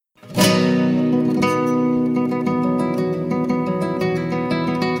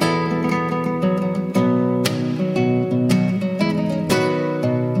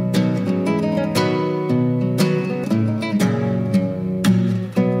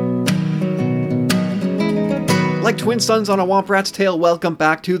Like twin sons on a womp rat's tail, welcome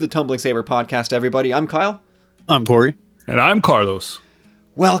back to the Tumbling Saber podcast, everybody. I'm Kyle. I'm Corey. And I'm Carlos.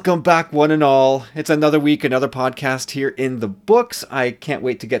 Welcome back, one and all. It's another week, another podcast here in the books. I can't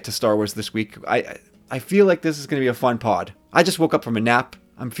wait to get to Star Wars this week. I feel like this is going to be a fun pod. I just woke up from a nap.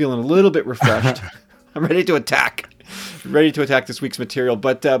 I'm feeling a little bit refreshed. I'm ready to attack. Ready to attack this week's material.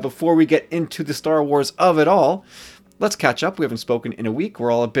 But before we get into the Star Wars of it all, let's catch up. We haven't spoken in a week. We're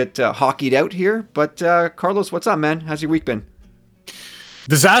all a bit hockeyed out here. But Carlos, what's up, man? How's your week been?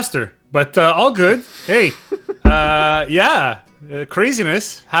 Disaster, but all good. Hey,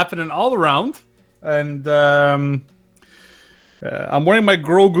 craziness happening all around. And I'm wearing my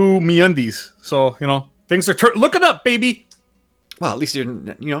Grogu MeUndies. So, things are looking up, baby. Well, at least you're,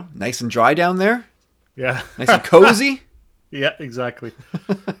 nice and dry down there. Yeah. Nice and cozy. Yeah, exactly.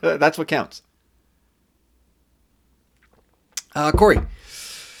 That's what counts. Corey,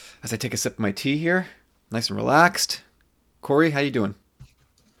 as I take a sip of my tea here, nice and relaxed. Corey, how you doing?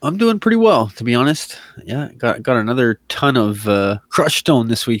 I'm doing pretty well, to be honest. Yeah, got another ton of crushed stone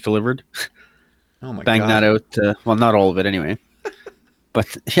this week delivered. Oh my Banged God. that out. Well, not all of it anyway.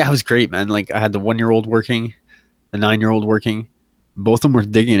 But yeah, it was great, man. Like I had the 1-year-old working, the 9-year-old working. Both of them were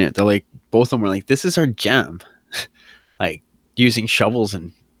digging it. Both of them were like, "This is our jam." Like using shovels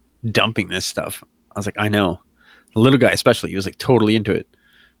and dumping this stuff. I was like, I know. The little guy especially, he was like totally into it.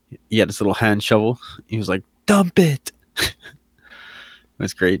 He had his little hand shovel. He was like, "Dump it." It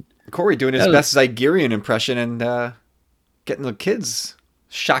was great. Corey doing his best Zygerian impression and getting the kids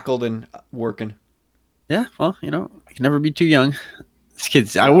shackled and working. Yeah, well, I can never be too young. These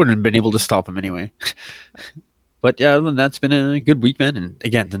kids, I wouldn't have been able to stop them anyway. But yeah, other than that, it's been a good week, man. And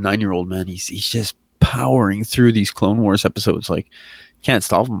again, the 9-year-old, man, he's just powering through these Clone Wars episodes. Like, can't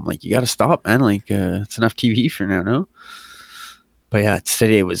stop him. Like, you got to stop, man. Like, it's enough TV for now, no? But yeah,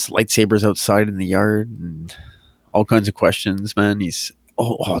 today it was lightsabers outside in the yard and all kinds of questions, man. He's,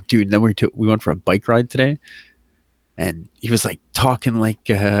 dude. And then we went for a bike ride today, and he was like talking like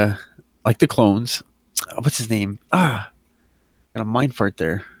the clones. What's his name? Got a mind fart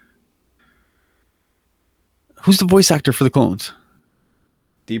there. Who's the voice actor for the clones?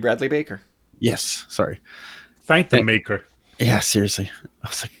 D. Bradley Baker. Yes, sorry. Thank the maker. Yeah, seriously. I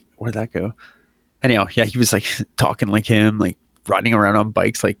was like, where'd that go? Anyhow, yeah, he was like talking like him, like riding around on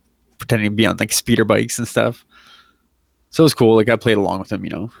bikes, like pretending to be on like speeder bikes and stuff. So it was cool. Like I played along with him,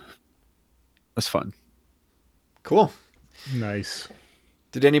 It was fun. Cool. Nice.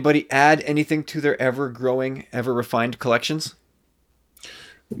 Did anybody add anything to their ever-growing, ever-refined collections?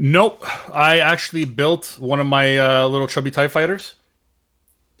 Nope. I actually built one of my little chubby TIE fighters.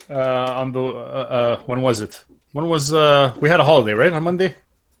 On the when was it? When was we had a holiday, right? On Monday?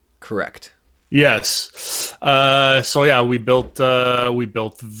 Correct. Yes. So yeah, we built that. We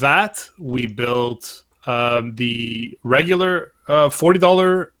built the regular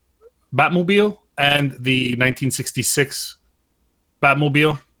 $40 Batmobile and the 1966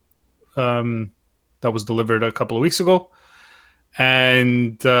 Batmobile that was delivered a couple of weeks ago.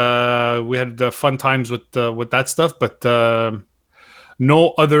 And we had fun times with that stuff, but no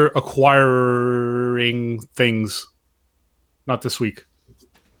other acquiring things. Not this week.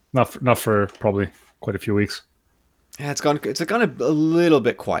 Not for probably quite a few weeks. Yeah, it's gone a little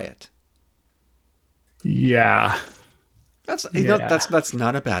bit quiet. Yeah. That's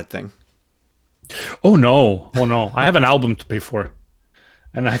not a bad thing. Oh no. I have an album to pay for.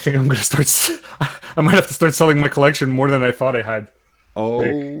 And I think I'm going to start... I might have to start selling my collection more than I thought I had.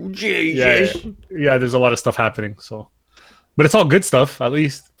 Oh, Jesus. Yeah, there's a lot of stuff happening, so... But it's all good stuff, at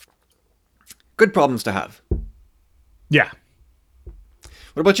least. Good problems to have. Yeah.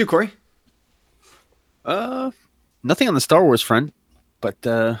 What about you, Corey? Nothing on the Star Wars front, but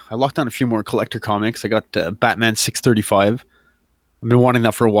I locked down a few more collector comics. I got Batman 635. I've been wanting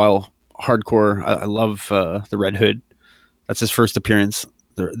that for a while. Hardcore. I love the Red Hood. That's his first appearance.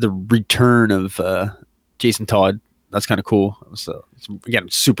 The return of Jason Todd. That's kind of cool. It's again,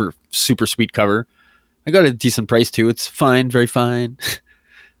 super, super sweet cover. I got a decent price too. It's fine, very fine.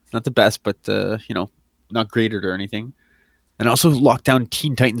 Not the best, but not graded or anything. And I also locked down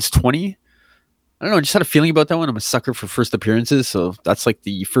Teen Titans 20. I don't know, I just had a feeling about that one. I'm a sucker for first appearances, so that's like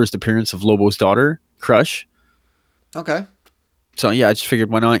the first appearance of Lobo's daughter, Crush. Okay. So yeah, I just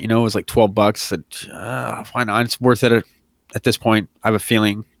figured why not? It was like $12. And, why not? It's worth it at this point. I have a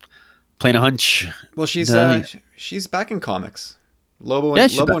feeling. Playing a hunch. Well, she's back in comics. Lobo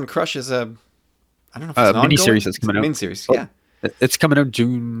and Crush is a... I don't know if it's an miniseries that's coming out. Miniseries, yeah. It's coming out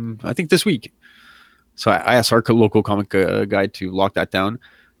June, I think this week. So I asked our local comic guy to lock that down.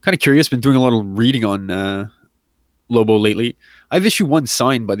 Kind of curious, been doing a lot of reading on Lobo lately. I have issue 1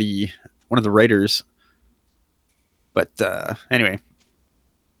 signed by one of the writers. But anyway,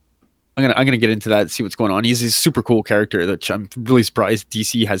 I'm gonna get into that, see what's going on. He's a super cool character that I'm really surprised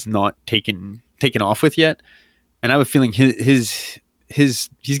DC has not taken off with yet. And I have a feeling his he's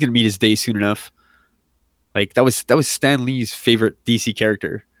gonna meet his day soon enough. Like that was Stan Lee's favorite DC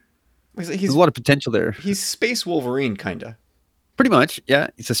character. There's a lot of potential there. He's Space Wolverine, kinda. Pretty much, yeah.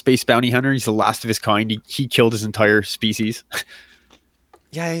 He's a space bounty hunter. He's the last of his kind. He killed his entire species.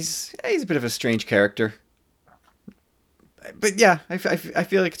 Yeah, he's a bit of a strange character. But yeah, I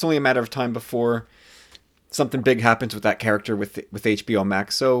feel like it's only a matter of time before something big happens with that character with HBO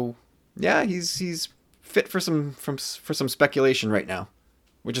Max. So yeah, he's fit for some speculation right now,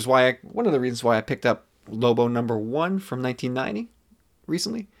 which is why one of the reasons why I picked up Lobo #1 from 1990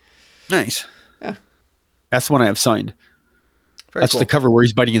 recently. Nice. Yeah, that's the one I have signed. Very that's cool. The cover where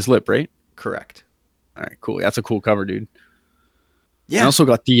he's biting his lip, right? Correct. All right, cool. That's a cool cover, dude. Yeah. I also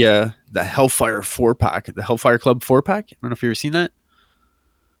got the Hellfire 4-pack, the Hellfire Club 4-pack. I don't know if you've ever seen that.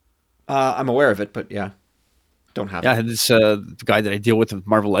 I'm aware of it, but yeah, don't have it. Yeah, this the guy that I deal with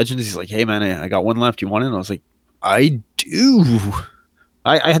Marvel Legends, he's like, hey man, I got one left. You want it? And I was like, I do.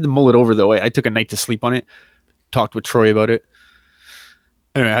 I had to mull it over though. I took a night to sleep on it. Talked with Troy about it.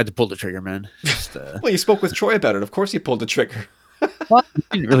 Anyway, I had to pull the trigger, man. Just, well, you spoke with Troy about it. Of course you pulled the trigger. Well, it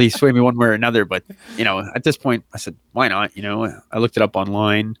didn't really sway me one way or another, but at this point, I said, why not? I looked it up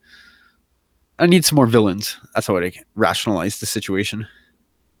online. I need some more villains. That's how I rationalize the situation.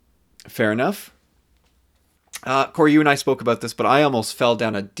 Fair enough. Corey, you and I spoke about this, but I almost fell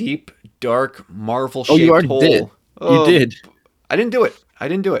down a deep, dark, Marvel-shaped you already hole. did. Oh, you did. I didn't do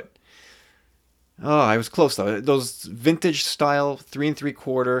it. Oh, I was close though. Those vintage style 3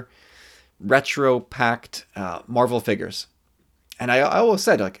 3/4 retro packed Marvel figures. And I always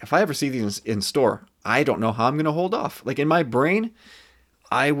said, like, if I ever see these in store, I don't know how I'm going to hold off. Like in my brain,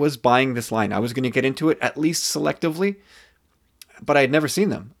 I was buying this line. I was going to get into it at least selectively, but I had never seen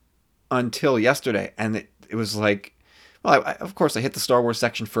them until yesterday. And it was like, well, of course I hit the Star Wars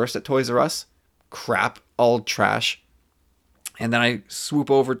section first at Toys R Us. Crap, all trash. And then I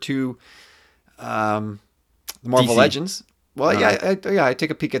swoop over to the Marvel DC. Legends. Well, I take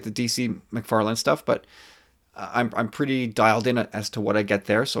a peek at the DC McFarlane stuff, but I'm pretty dialed in as to what I get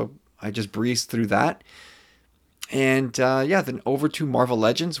there, so I just breezed through that. And then over to Marvel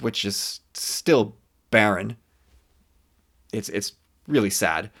Legends, which is still barren. It's really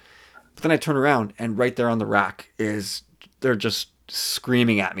sad. But then I turn around, and right there on the rack they're just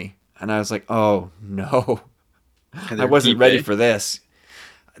screaming at me. And I was like, oh no. I wasn't ready for this.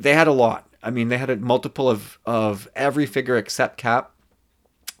 They had a lot. I mean, they had a multiple of every figure except Cap.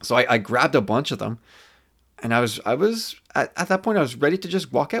 So I grabbed a bunch of them. And I was at that point, I was ready to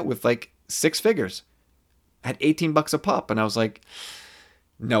just walk out with like 6 figures at $18 a pop. And I was like,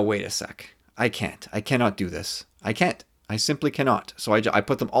 no, wait a sec. I cannot do this. I can't. I simply cannot. So I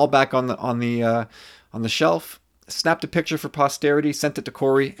put them all back on the shelf, snapped a picture for posterity, sent it to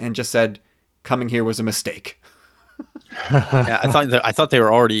Corey, and just said, coming here was a mistake. Yeah, I thought they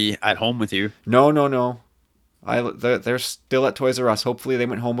were already at home with you. No. They're still at Toys R Us. Hopefully they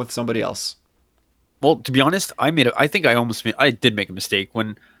went home with somebody else. Well, to be honest, I did make a mistake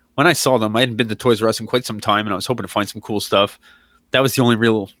when I saw them. I hadn't been to Toys R Us in quite some time, and I was hoping to find some cool stuff. That was the only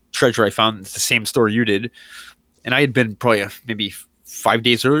real treasure I found. It's the same store you did, and I had been probably maybe 5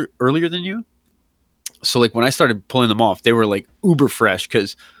 days earlier than you. So like when I started pulling them off, they were like uber fresh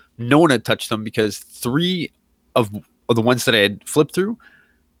because no one had touched them, because 3 of the ones that I had flipped through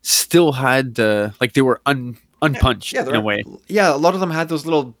still had they were unpunched in a way. Yeah, a lot of them had those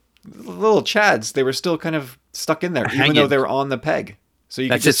little chads. They were still kind of stuck in there, even though they were on the peg. So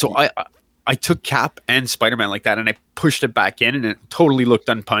that's it. So I took Cap and Spider-Man like that, and I pushed it back in, and it totally looked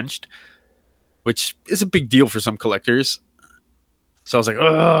unpunched, which is a big deal for some collectors. So I was like,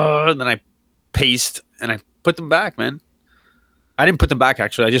 oh, and then I paced and I put them back, man. I didn't put them back,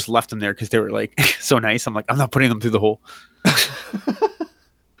 actually. I just left them there because they were like so nice. I'm like, I'm not putting them through the hole.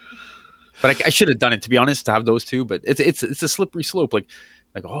 But I should have done it, to be honest, to have those 2. But it's a slippery slope. Like,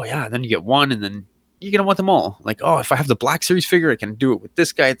 oh yeah, then you get one, and then you're gonna want them all. Like, oh, if I have the Black Series figure, I can do it with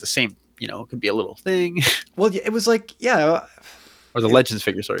this guy at the same. It could be a little thing. Well, it was like, yeah. Or the Legends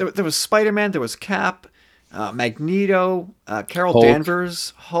figure, sorry. There was Spider-Man, there was Cap, Magneto, Carol Hulk.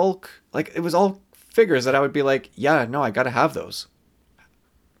 Danvers, Hulk. Like, it was all figures that I would be like, yeah, no, I got to have those.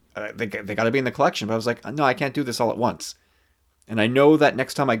 They got to be in the collection. But I was like, no, I can't do this all at once. And I know that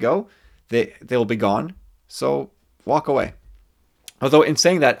next time I go, they'll be gone. So walk away. Although in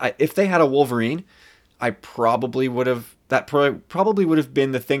saying that, if they had a Wolverine, I probably would have. That probably would have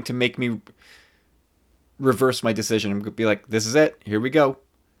been the thing to make me reverse my decision and be like, "This is it. Here we go."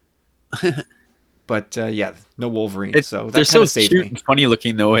 But yeah, no Wolverine. They're So that so kind of saved cute me. and funny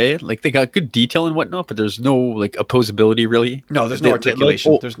looking though, eh? Like they got good detail and whatnot, but there's no like opposability really. No, there's They- no they-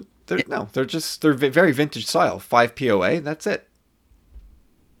 articulation. oh, They're very vintage style. 5 POA. That's it.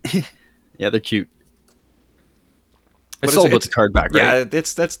 yeah, they're cute. But It's all about the card back, right? Yeah,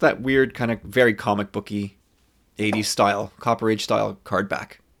 that's that weird kind of very comic booky 80s style, Copper Age style card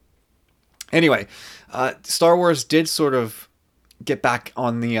back. Anyway, Star Wars did sort of get back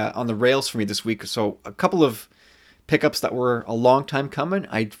on the rails for me this week. So a couple of pickups that were a long time coming.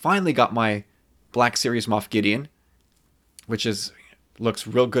 I finally got my Black Series Moff Gideon, which looks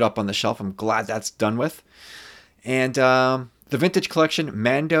real good up on the shelf. I'm glad that's done with. And the vintage collection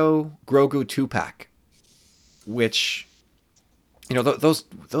Mando Grogu 2-pack, which, you know, those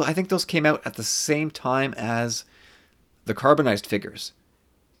I think those came out at the same time as the carbonized figures.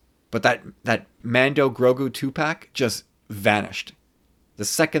 But that Mando Grogu 2-pack just vanished. The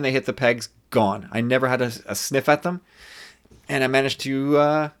second they hit the pegs, gone. I never had a sniff at them, and I managed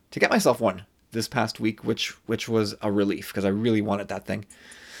to get myself one this past week, which was a relief because I really wanted that thing.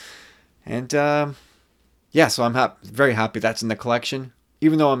 And yeah, so I'm very happy that's in the collection.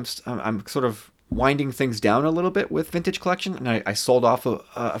 Even though I'm sort of winding things down a little bit with vintage collection, and I sold off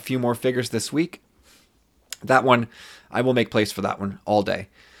a few more figures this week. That one, I will make place for that one all day.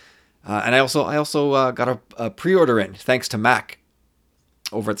 And I also got a pre-order in thanks to Mac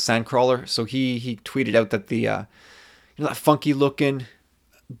over at Sandcrawler. So he tweeted out that the that funky looking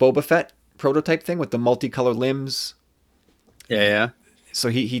Boba Fett prototype thing with the multicolored limbs. Yeah. So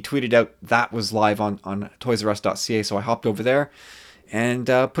he tweeted out that was live on toysrus.ca. So I hopped over there and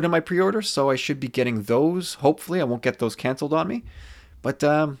put in my pre-order. So I should be getting those. Hopefully I won't get those canceled on me. But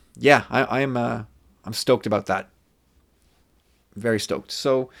yeah, I'm stoked about that. Very stoked.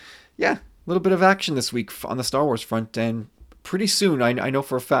 So yeah, a little bit of action this week on the Star Wars front, and pretty soon I know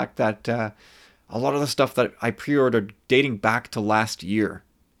for a fact that a lot of the stuff that I pre-ordered dating back to last year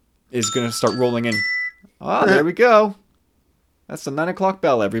is going to start rolling in. Ah, there we go. That's the 9 o'clock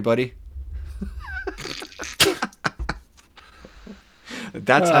bell, everybody.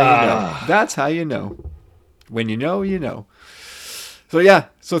 That's how you know. That's how you know. When you know, you know. So yeah,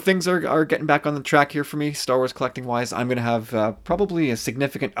 so things are getting back on the track here for me, Star Wars collecting wise. I'm gonna have probably a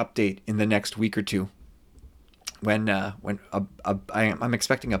significant update in the next week or two. When I'm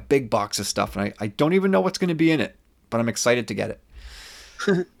expecting a big box of stuff, and I don't even know what's going to be in it, but I'm excited to get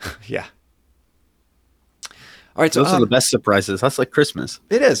it. Yeah. All right, so those are the best surprises. That's like Christmas.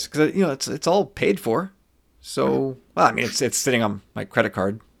 It is, because it's all paid for. So well, I mean it's sitting on my credit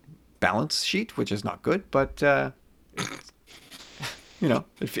card balance sheet, which is not good, but you know,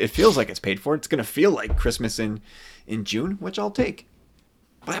 it feels like it's paid for. It's going to feel like Christmas in June, which I'll take.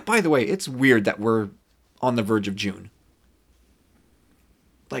 But by the way, it's weird that we're on the verge of June.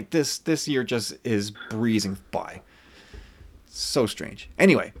 Like this year just is breezing by. So strange.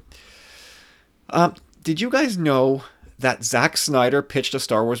 Anyway, did you guys know that Zack Snyder pitched a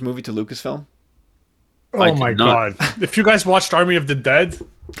Star Wars movie to Lucasfilm? Oh my god. If you guys watched Army of the Dead,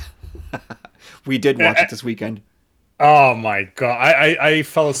 we did watch it this weekend. Oh my god. I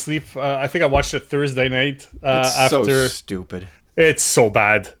fell asleep. I think I watched it Thursday night It's after so stupid. It's so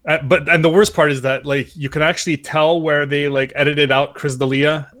bad. But the worst part is that like you can actually tell where they like edited out Chris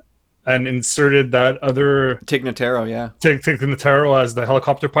D'Elia and inserted that other Tig Notaro, yeah. Tig Notaro as the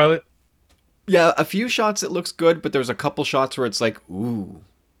helicopter pilot. Yeah, a few shots it looks good, but there's a couple shots where it's like, ooh,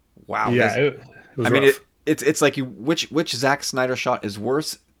 wow. Yeah, it was I mean, rough. it's like which Zack Snyder shot is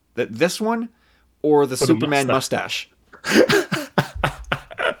worse, this one or the Superman mustache?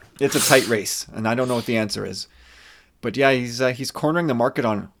 It's a tight race, and I don't know what the answer is. But yeah, he's cornering the market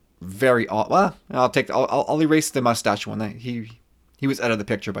on very odd. Well, I'll erase the mustache one. He was out of the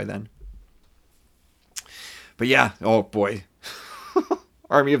picture by then. But yeah, oh boy,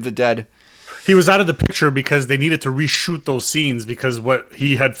 Army of the Dead. He was out of the picture because they needed to reshoot those scenes because what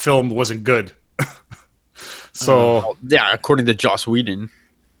he had filmed wasn't good. So yeah, according to Joss Whedon.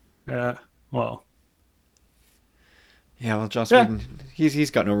 yeah, well. Yeah, well, Joss Whedon, he's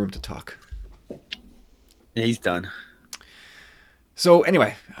got no room to talk. Yeah, he's done. So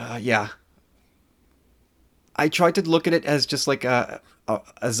anyway, yeah. I tried to look at it as just like a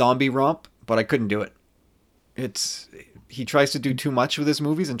zombie romp, but I couldn't do it. He tries to do too much with his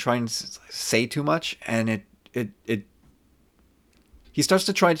movies and try and say too much, and he starts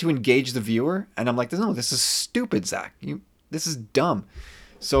to try to engage the viewer, and I'm like, no, this is stupid, Zach. This is dumb.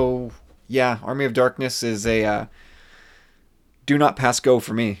 So yeah, Army of Darkness is a do not pass go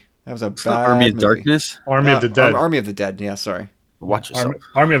for me. That was a bad Army of movie. Darkness? Army of the Dead. Army of the Dead, yeah, sorry. Watch yourself.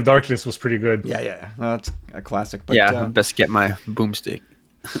 Army of Darkness was pretty good. Yeah. No, that's a classic. But, yeah, best get my boomstick.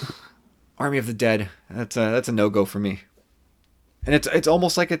 Army of the Dead. That's a no-go for me. And it's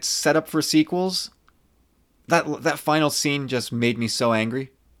almost like it's set up for sequels. That final scene just made me so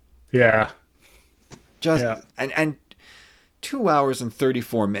angry. Yeah. Just Yeah. and 2 hours and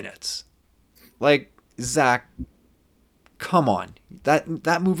 34 minutes. Like, Zach, come on.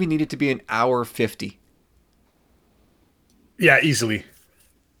 That movie needed to be an hour 50. Yeah, easily.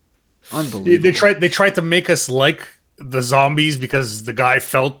 Unbelievable. They tried to make us like the zombies because the guy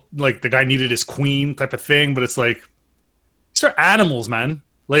felt like the guy needed his queen type of thing, but it's like these are animals, man.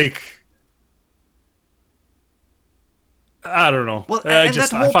 Like I don't know. Well, I and that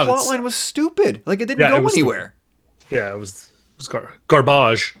whole found plot line was stupid. Like, it didn't Yeah, go it was anywhere. yeah, it was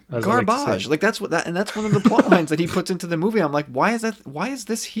garbage. As I like to say. Garbage. Like, that's one of the plot lines that he puts into the movie. I'm like, why is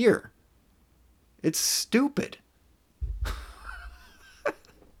this here? It's stupid.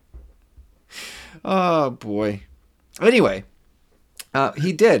 Oh boy. Anyway,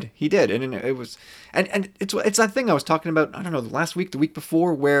 he did, and it was, and it's that thing I was talking about. I don't know, last week, the week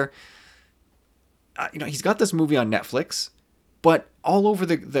before, where he's got this movie on Netflix, but all over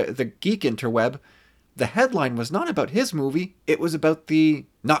the geek interweb, the headline was not about his movie. It was about the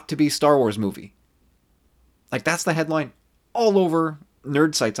not to be Star Wars movie. Like, that's the headline all over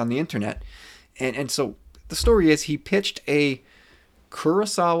nerd sites on the internet, and so the story is he pitched a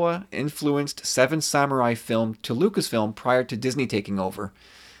Kurosawa-influenced Seven Samurai film to Lucasfilm prior to Disney taking over.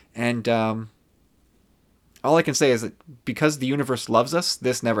 And all I can say is that because the universe loves us,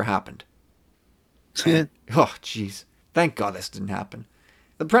 this never happened. Oh, jeez. Thank God this didn't happen.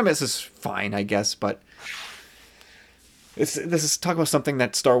 The premise is fine, I guess, but this is talking about something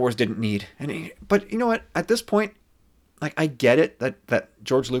that Star Wars didn't need. But you know what? At this point, like, I get it that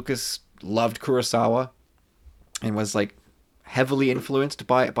George Lucas loved Kurosawa and was like heavily influenced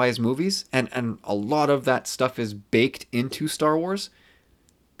by his movies, and a lot of that stuff is baked into Star Wars.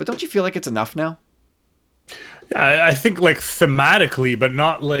 But don't you feel like it's enough now? Yeah, I think like thematically, but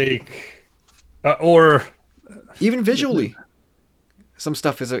not like or Even visually, some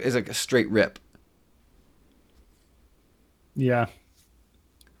stuff is a straight rip. yeah.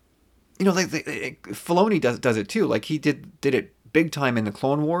 You know, like Filoni does it too. Like, he did it big time in the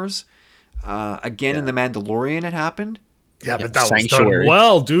Clone Wars. Again, in the Mandalorian, it happened. Yeah, Yeah, but that was Sanctuary. done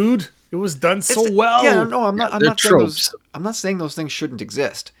well, dude. It was done so well. Yeah, no, I'm not. I'm they're not saying tropes. I'm not saying those things shouldn't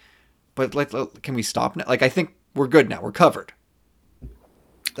exist. But like, can we stop now? Like, I think we're good now. We're covered.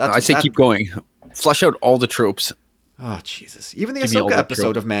 I say keep going. Flush out all the tropes. Oh, Jesus! Even the Give me all Ahsoka the episode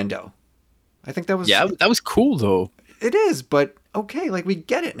tropes. of Mando. I think that was. Yeah, that was cool though. It is, but okay. Like, we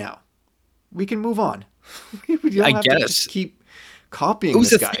get it now. We can move on. We don't I have to guess. just keep copying It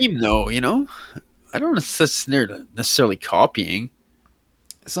was this a guy. theme though, you know. I don't necessarily copying.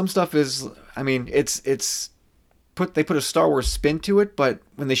 Some stuff is. I mean, they put a Star Wars spin to it, but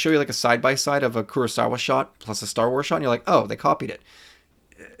when they show you like a side by side of a Kurosawa shot plus a Star Wars shot, and you're like, oh, they copied it.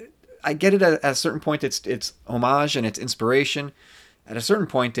 I get it at a certain point. It's homage and it's inspiration. At a certain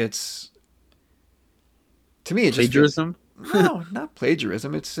point, it's, to me, it just Plagiarism. no, not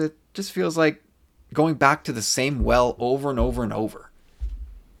plagiarism. It just feels like going back to the same well over and over and over.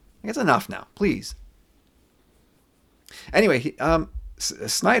 It's enough now, please. Anyway,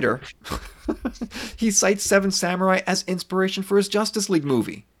 Snyder, he cites Seven Samurai as inspiration for his Justice League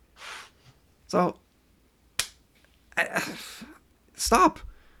movie. So, stop.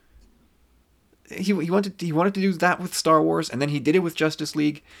 He wanted to do that with Star Wars, and then he did it with Justice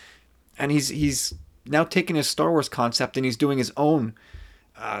League, and he's now taken his Star Wars concept and he's doing his own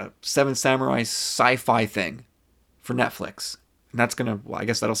Seven Samurai sci-fi thing for Netflix, and that's gonna, well, I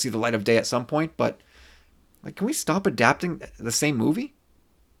guess that'll see the light of day at some point. But like, can we stop adapting the same movie?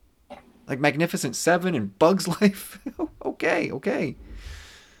 Like Magnificent Seven and Bug's Life. Okay.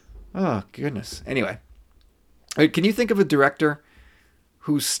 Oh goodness. Anyway, can you think of a director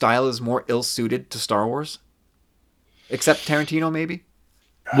whose style is more ill-suited to Star Wars? Except Tarantino, maybe?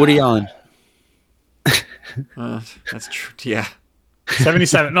 Woody Allen. That's true. Yeah.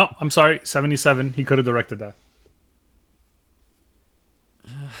 77. No, I'm sorry. 77. He could have directed that.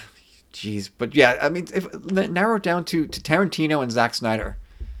 Jeez. But yeah, I mean, if narrow it down to Tarantino and Zack Snyder.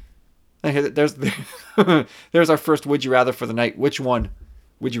 There's there's our first Would You Rather for the night. Which one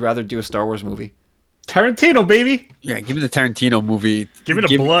would you rather do a Star Wars movie? Tarantino, baby. Yeah, give me the Tarantino movie. Give me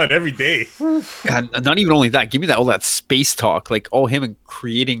the blood every day. God, not even only that. Give me all that space talk, like all him and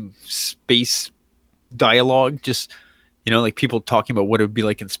creating space dialogue. Just, you know, like people talking about what it would be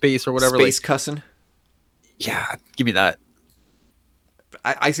like in space or whatever. Space like, cussing. yeah, give me that.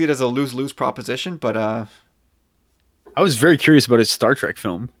 I see it as a lose-lose proposition, but I was very curious about his Star Trek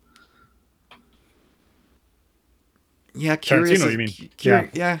film. Yeah, curious. Tarantino, you mean?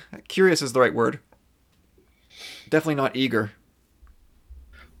 Yeah, curious is the right word. Definitely not eager.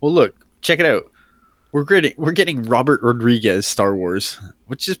 Well, look, check it out. We're getting Robert Rodriguez Star Wars,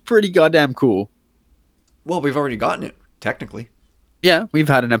 which is pretty goddamn cool. Well, we've already gotten it, technically. Yeah, we've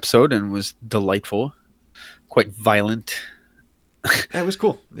had an episode and it was delightful, quite violent. It was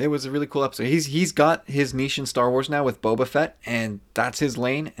cool. It was a really cool episode. He's got his niche in Star Wars now with Boba Fett, and that's his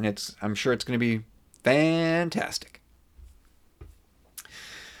lane, and I'm sure it's going to be fantastic.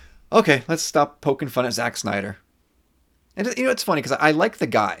 Okay, let's stop poking fun at Zack Snyder. And it's funny because I like the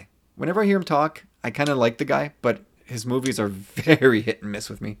guy. Whenever I hear him talk, I kind of like the guy, but his movies are very hit and miss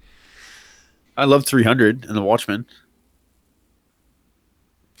with me. I love 300 and The Watchmen.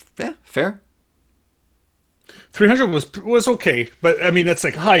 Yeah, fair. 300 was okay, but I mean it's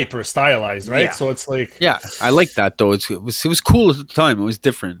like hype or stylized, right? Yeah. So it's like Yeah, I like that though. It was cool at the time. It was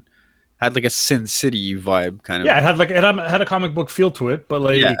different. Had like a Sin City vibe kind of. yeah, it had a comic book feel to it, but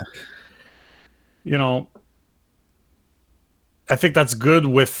like Yeah. you know, I think that's good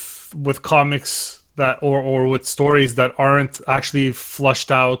with comics that or with stories that aren't actually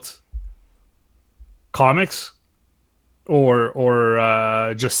flushed out comics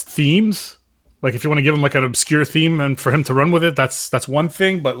or just themes. Like if you want to give him like an obscure theme and for him to run with it, that's one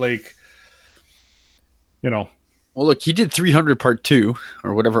thing. But like, you know, Well, look, he did 300 Part 2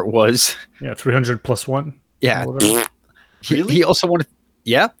 or whatever it was. yeah, 300 plus one. Yeah. or whatever. Really? He also wanted.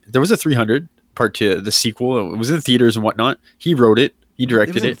 Yeah, there was a 300 Part 2, the sequel. It was in theaters and whatnot. He wrote it. He It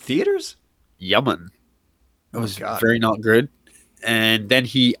directed was in it. theaters? Yaman. It Oh, was God. very not good. And then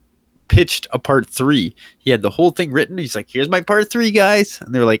he pitched a Part 3. He had the whole thing written. He's like, "Here's my Part 3, guys,"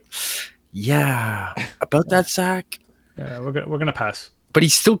 and they're like, "Yeah, about that, Zach." Yeah, we're gonna pass. But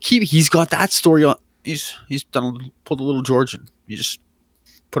he's got that story on. He's pulled a little George and he just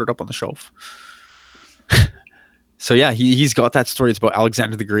put it up on the shelf. So yeah, he's got that story. It's about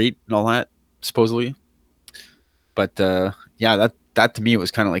Alexander the Great and all that, supposedly. But yeah, that to me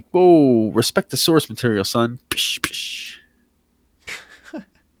was kind of like, whoa, respect the source material, son. Psh, psh.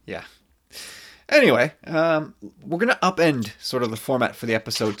 Yeah. Anyway, we're going to upend sort of the format for the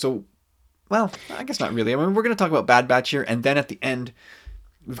episode. So, well, I guess not really. I mean, we're going to talk about Bad Batch here, and then at the end,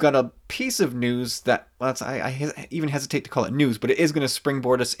 we've got a piece of news that, well, I even hesitate to call it news, but it is going to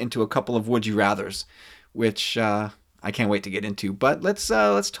springboard us into a couple of Would You Rathers, which I can't wait to get into. But let's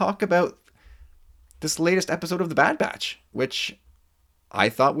talk about this latest episode of The Bad Batch, which I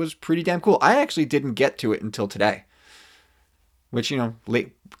thought was pretty damn cool. I actually didn't get to it until today, which,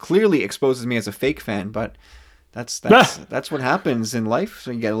 clearly exposes me as a fake fan, but that's what happens in life.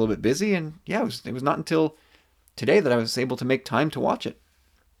 So you get a little bit busy, and yeah, it was not until today that I was able to make time to watch it.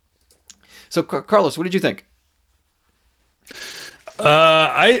 So, Carlos, what did you think?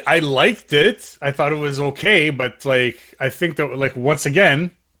 I liked it. I thought it was okay, but like I think that like once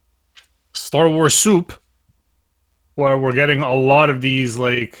again, Star Wars soup, where we're getting a lot of these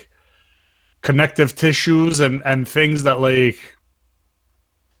like connective tissues and things that like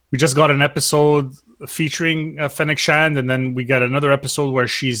we just got an episode featuring Fennec Shand, and then we got another episode where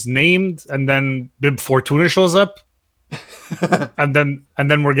she's named, and then Bib Fortuna shows up, and then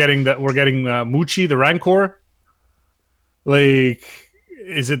we're getting Muchi the Rancor. Like,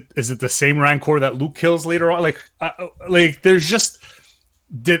 is it the same Rancor that Luke kills later on? Like there's just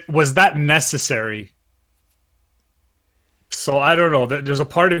was that necessary? So I don't know. There's a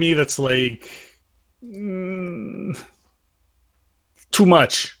part of me that's like too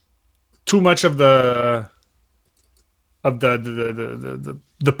much of the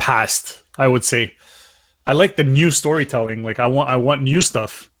past. I would say I like the new storytelling. Like I want new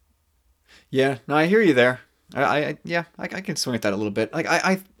stuff. Yeah, no, I hear you there. I can swing at that a little bit. Like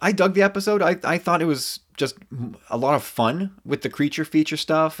I dug the episode. I thought it was just a lot of fun with the creature feature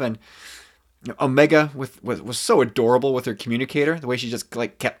stuff, and Omega was so adorable with her communicator. The way she just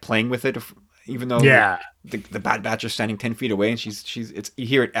like kept playing with it, even though the Bad Batch are standing 10 feet away, and you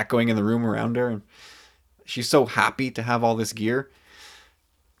hear it echoing in the room around her, and she's so happy to have all this gear.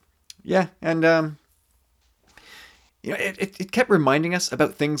 Yeah, and it kept reminding us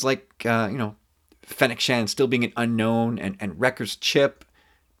about things like Fennec Shand still being an unknown, and Wrecker's chip.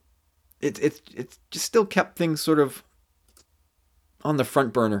 It just still kept things sort of on the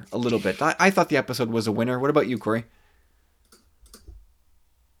front burner a little bit. I thought the episode was a winner. What about you, Corey?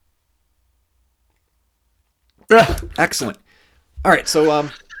 Excellent. All right, so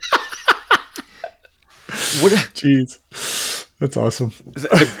what? Jeez, that's awesome.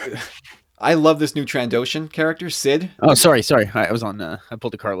 I love this new Trandoshan character, Sid. Oh, sorry. I was on. I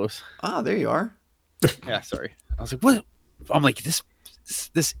pulled the Carlos. Ah, there you are. Yeah, sorry. I was like, what? I'm like, this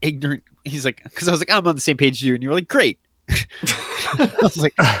this ignorant. He's like, because I was like, I'm on the same page as you, and you were like, great. I was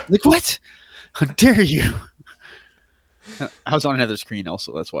like what? How dare you? I was on another screen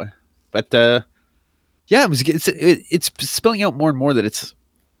also, that's why. But yeah, it's spelling out more and more that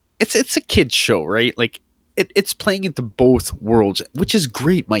it's a kid's show, right? Like it's playing into both worlds, which is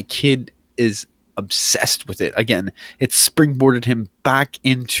great. My kid is obsessed with it. Again, it's springboarded him back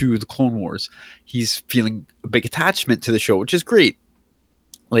into the Clone Wars. He's feeling a big attachment to the show, which is great.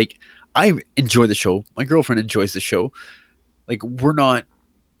 Like, I enjoy the show. My girlfriend enjoys the show. Like, we're not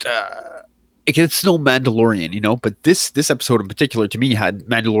it's no Mandalorian, you know, but this episode in particular to me had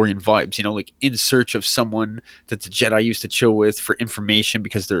Mandalorian vibes, you know, like in search of someone that the Jedi used to chill with for information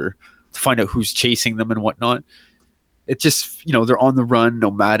because they're to find out who's chasing them and whatnot. It just, you know, they're on the run,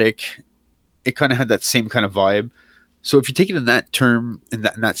 nomadic. It kind of had that same kind of vibe. So if you take it in that term, in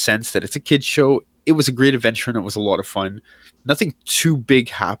that sense, that it's a kid's show, it was a great adventure and it was a lot of fun. Nothing too big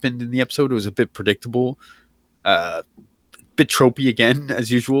happened in the episode. It was a bit predictable. Bit tropey again,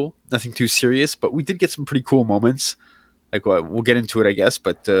 as usual. Nothing too serious, but we did get some pretty cool moments. Like, we'll get into it, I guess.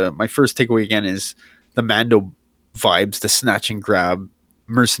 But my first takeaway again is the Mando vibes, the snatch and grab,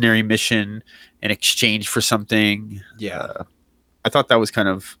 mercenary mission in exchange for something. Yeah. I thought that was kind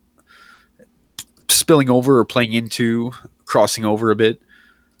of spilling over or playing into, crossing over a bit.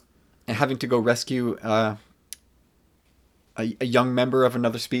 And having to go rescue a young member of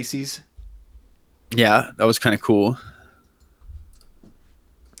another species. Yeah, that was kind of cool.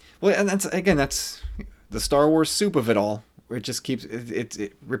 Well, and that's the Star Wars soup of it all, where it just keeps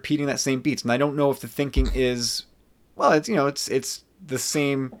it repeating that same beats. And I don't know if the thinking is, well, it's, you know, it's the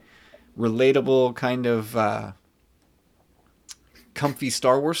same relatable kind of comfy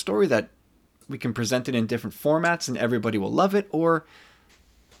Star Wars story that we can present it in different formats and everybody will love it, or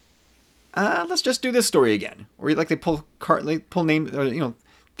let's just do this story again, or like they pull name, you know,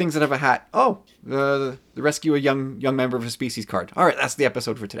 things that have a hat. Oh, the rescue a young member of a species card. All right, that's the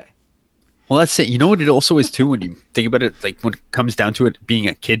episode for today. Well, that's it. You know what it also is too, when you think about it, like when it comes down to it being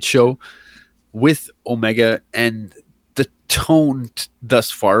a kid show with Omega, and the tone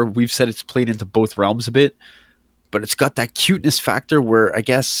thus far, we've said it's played into both realms a bit, but it's got that cuteness factor where I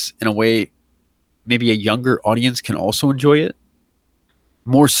guess in a way maybe a younger audience can also enjoy it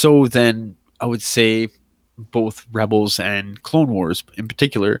more so than I would say both Rebels and Clone Wars in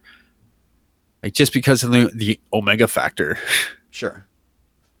particular, like just because of the Omega factor. Sure.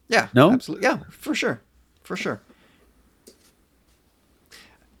 Yeah. No? Absolutely. Yeah, for sure.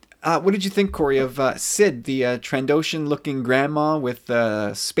 What did you think, Corey, of Sid, the Trandoshan-looking grandma with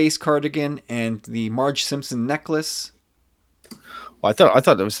the space cardigan and the Marge Simpson necklace? Well, I thought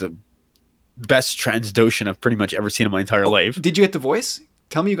that was the best Trandoshan I've pretty much ever seen in my entire life. Did you get the voice?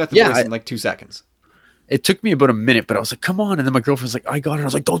 Tell me you got the voice in like 2 seconds. It took me about a minute, but I was like, come on. And then my girlfriend was like, I got it. I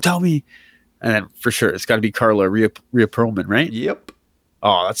was like, don't tell me. And then for sure, it's got to be Carla, Rhea Perlman, right? Yep.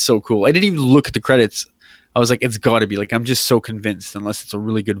 Oh, that's so cool. I didn't even look at the credits. I was like, it's got to be. Like, I'm just so convinced, unless it's a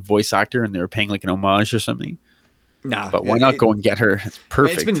really good voice actor and they were paying like an homage or something. Nah. But why not go and get her? It's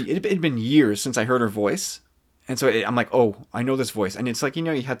perfect. It'd been years since I heard her voice. And so I'm like, oh, I know this voice. And it's like, you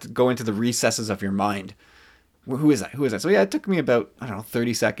know, you have to go into the recesses of your mind. Who is that? So yeah, it took me about,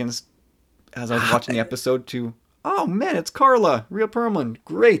 30 seconds as I was watching the episode to, oh man, it's Carla, Rhea Perlman.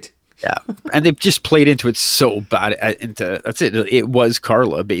 Great. Yeah. And they've just played into it so bad. That's it. It was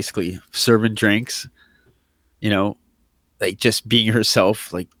Carla basically serving drinks, you know, like just being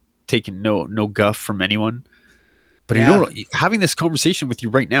herself, like taking no guff from anyone. But you know, having this conversation with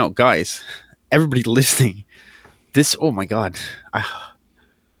you right now, guys, everybody listening, this, oh my God,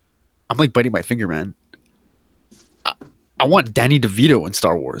 I'm like biting my finger, man. I want Danny DeVito in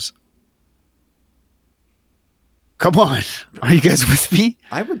Star Wars. Come on. Are you guys with me?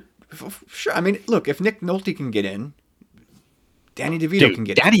 I would, sure. I mean, look, if Nick Nolte can get in, Danny DeVito can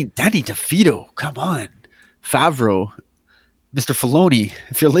get in. Danny DeVito, come on. Favreau, Mr. Filoni,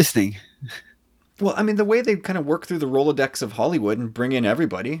 if you're listening. Well, I mean, the way they kind of work through the Rolodex of Hollywood and bring in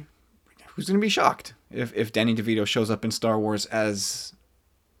everybody, who's going to be shocked if Danny DeVito shows up in Star Wars as...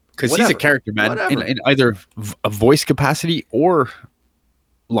 Because he's a character, man, in either a voice capacity or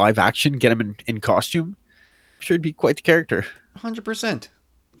live action. Get him in costume. I'm sure he'd be quite the character. 100%.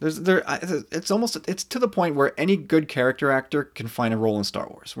 It's to the point where any good character actor can find a role in Star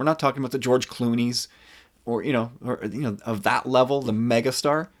Wars. We're not talking about the George Clooney's or of that level, the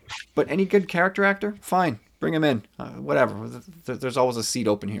megastar, but any good character actor, fine, bring him in. Whatever. There's always a seat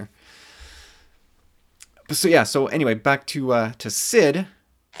open here. So yeah. So anyway, back to Sid.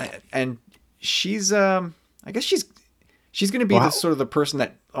 And she's I guess she's going to be this sort of the person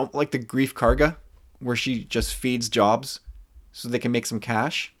that, like the Grief Karga, where she just feeds jobs so they can make some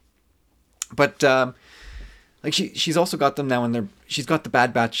cash. But like she's also got them now in their. She's got the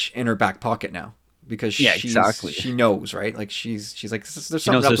Bad Batch in her back pocket now because exactly. She knows, right? Like she's like there's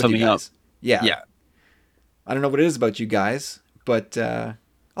She knows something up there's with you something up. guys. Yeah. Yeah. I don't know what it is about you guys, but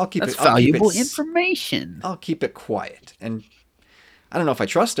I'll keep That's it. I'll keep valuable it, information. I'll keep it quiet, and I don't know if I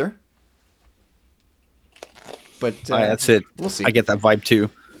trust her. But That's it. We'll see. I get that vibe too.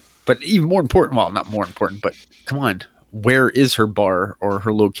 But even more important, well, not more important, but come on, where is her bar or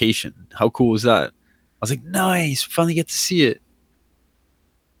her location? How cool is that? I was like, nice, finally get to see it.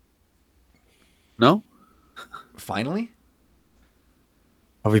 No? Finally?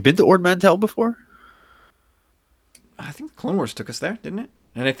 Have we been to Ord Mantell before? I think Clone Wars took us there, didn't it?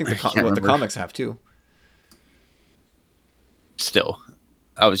 And I think I can't the remember. comics have too. Still,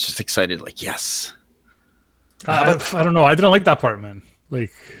 I was just excited, like, yes. I don't know. I didn't like that part, man.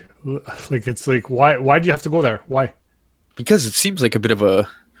 Like it's like why do you have to go there? Why? Because it seems like a bit of a,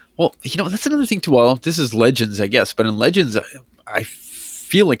 well, that's another thing too. Well, this is Legends, I guess, but in Legends, I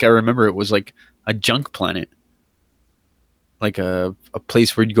feel like I remember it was like a junk planet, like a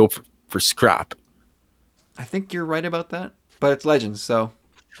place where you go for scrap. I think you're right about that, but it's Legends, so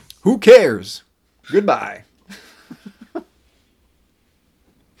who cares? Goodbye.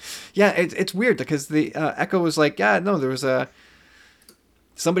 Yeah, it's weird because the Echo was like, yeah, no, there was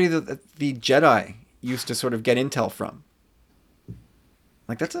somebody that the Jedi used to sort of get intel from.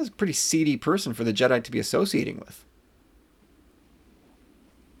 Like, that's a pretty seedy person for the Jedi to be associating with.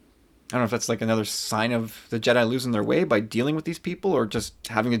 I don't know if that's like another sign of the Jedi losing their way by dealing with these people, or just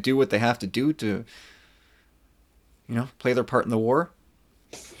having to do what they have to do to, play their part in the war.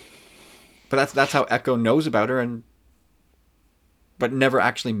 But that's how Echo knows about her, but never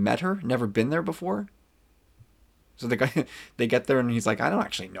actually met her, never been there before. So the guy, they get there and he's like, I don't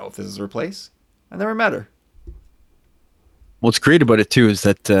actually know if this is her place. I never met her. What's great about it too is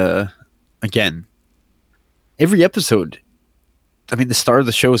that, again, every episode, I mean, the star of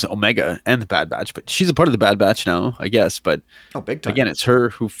the show is Omega and the Bad Batch, but she's a part of the Bad Batch now, I guess. But big time. Again, it's her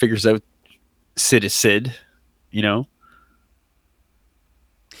who figures out Sid is Sid, Yeah.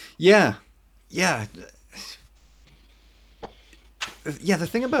 Yeah. Yeah, the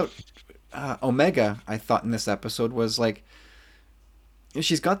thing about Omega, I thought in this episode was like,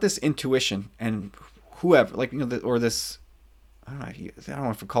 she's got this intuition, and whoever, like, or this, I don't know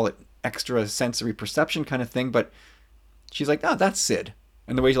if we call it extra sensory perception kind of thing, but she's like, oh, that's Sid.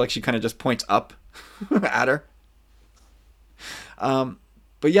 And the way she kind of just points up at her.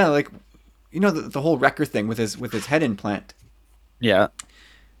 But yeah, like, the whole Wrecker thing with his head implant. Yeah.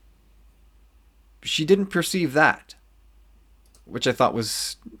 She didn't perceive that, which I thought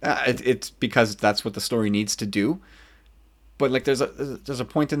was it's because that's what the story needs to do. But like, there's a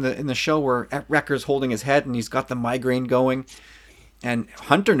point in the show where Wrecker's holding his head and he's got the migraine going, and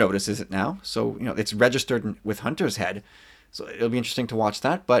Hunter notices it now. So it's registered with Hunter's head. So it'll be interesting to watch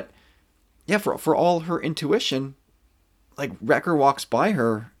that. But yeah, for all her intuition, like, Wrecker walks by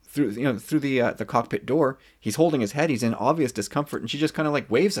her through the cockpit door. He's holding his head. He's in obvious discomfort, and she just kind of like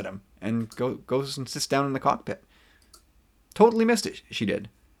waves at him and goes and sits down in the cockpit. Totally missed it. She did.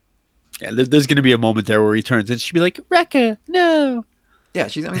 Yeah, there's going to be a moment there where he turns and she'll be like, Wrecker, no. Yeah,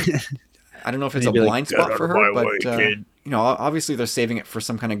 I don't know if it's a And he'd be blind like, "Get spot out for of her, my but way, kid." obviously they're saving it for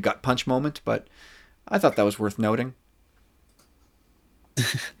some kind of gut punch moment. But I thought that was worth noting.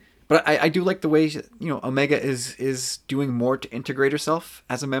 But I do like the way Omega is doing more to integrate herself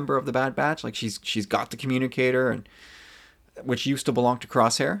as a member of the Bad Batch. Like, she's got the communicator, and which used to belong to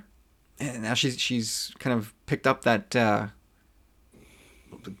Crosshair, and now she's kind of picked up that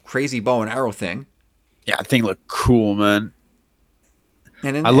crazy bow and arrow thing. Yeah, that thing looked cool, man.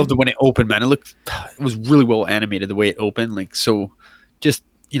 And I loved it when it opened, man. It was really well animated the way it opened. Like, so just,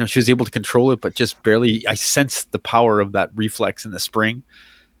 she was able to control it, but just barely. I sensed the power of that reflex in the spring.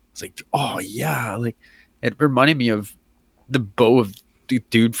 It's like, oh yeah, like, it reminded me of the bow of the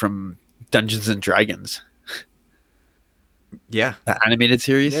dude from Dungeons and Dragons. Yeah. The animated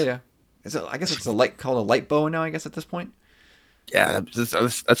series. Yeah. I guess it's called a light bow now, I guess, at this point. Yeah,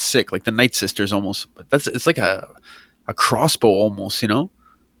 that's sick. Like the Night Sisters almost, but it's like a crossbow almost, So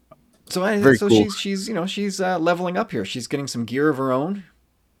Very cool. she's leveling up here. She's getting some gear of her own.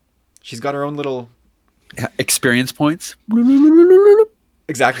 She's got her own little experience points.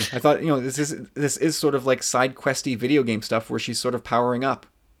 Exactly. I thought this is sort of like side questy video game stuff where she's sort of powering up.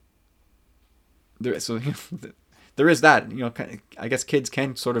 There is that. I guess kids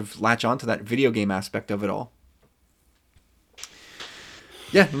can sort of latch onto that video game aspect of it all.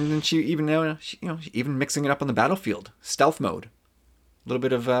 Yeah, and then she even even mixing it up on the battlefield, stealth mode. A little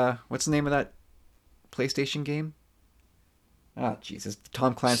bit of what's the name of that PlayStation game? Ah, Jesus. The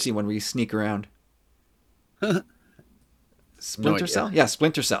Tom Clancy one where you sneak around. No Splinter idea. Cell? Yeah,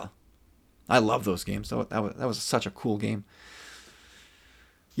 Splinter Cell. I love those games. That was such a cool game.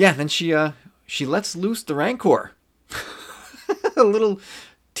 Yeah, then she lets loose the Rancor. A little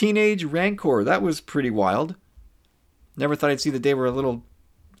teenage Rancor. That was pretty wild. Never thought I'd see the day where a little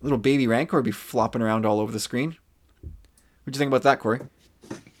baby Rancor would be flopping around all over the screen. What'd you think about that, Corey?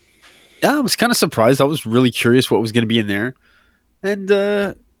 Yeah, I was kind of surprised. I was really curious what was going to be in there. And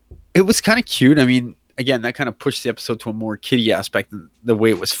it was kind of cute. I mean, again, that kind of pushed the episode to a more kiddie aspect, the way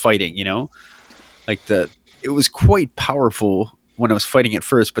it was fighting, you know? Like it was quite powerful when it was fighting at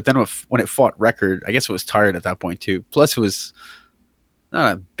first, but then when it fought Wrecker, I guess it was tired at that point too. Plus it was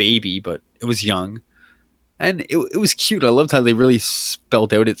not a baby, but it was young. And it was cute. I loved how they really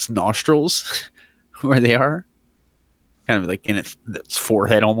spelled out its nostrils where they are. Kind of like in its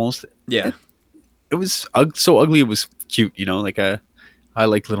forehead almost. Yeah. It was so ugly it was cute, you know? Like I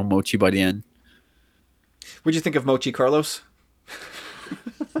liked little Mochi by the end. What'd you think of Mochi, Carlos?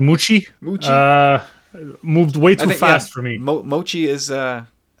 Muchi? Muchi. Moved way too fast for me. Mochi is a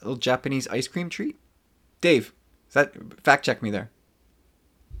little Japanese ice cream treat. Dave, fact check me there.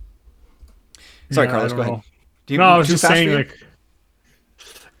 Sorry, Yeah, Carlos, I go don't ahead. know. No, I was just saying, like,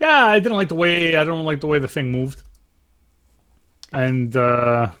 yeah, I don't like the way the thing moved, and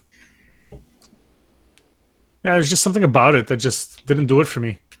yeah, there's just something about it that just didn't do it for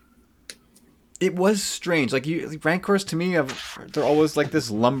me. It was strange. Like Rancors to me, they're always like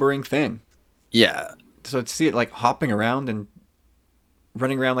this lumbering thing. Yeah. So to see it like hopping around and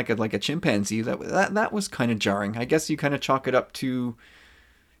running around like a chimpanzee, that was kind of jarring. I guess you kind of chalk it up to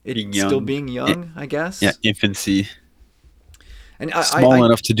it still being young, I guess. Yeah, infancy. And small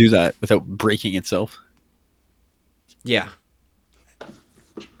enough to do that without breaking itself. Yeah.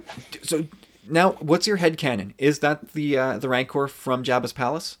 So now, what's your headcanon? Is that the Rancor from Jabba's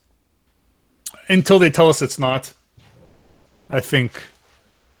palace? Until they tell us it's not, I think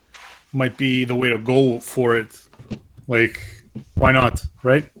might be the way to go for it. Like, why not,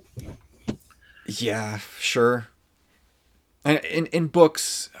 right? Yeah, sure. And in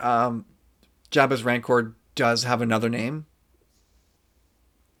books, Jabba's Rancor does have another name.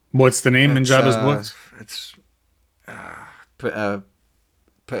 What's the name in Jabba's books? It's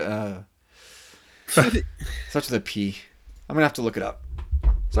such with a P. I'm gonna have to look it up.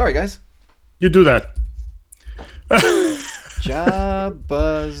 Sorry, guys. You do that.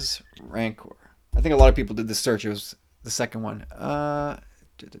 Jabba's Rancor. I think a lot of people did this search. It was the second one. That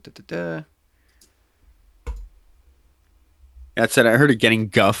said, I heard of getting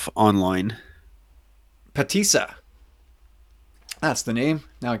guff online. Patissa. That's the name.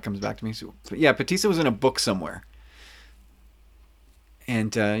 Now it comes back to me. So, yeah, Patissa was in a book somewhere.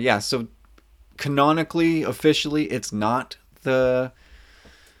 And yeah, so canonically, officially, it's not the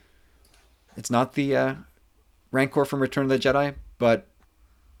Rancor from Return of the Jedi, but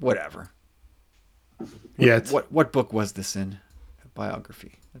whatever. Yeah. What book was this in? A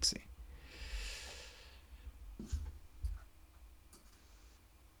biography. Let's see.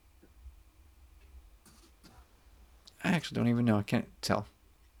 I actually don't even know. I can't tell.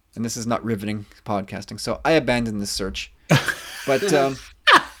 And this is not riveting podcasting, so I abandoned this search. But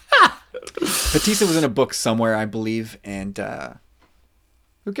Patissa was in a book somewhere, I believe, and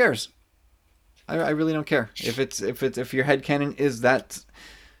who cares? I really don't care if your headcanon is that.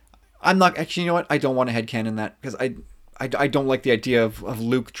 I'm not actually. You know what? I don't want a headcanon that because I don't like the idea of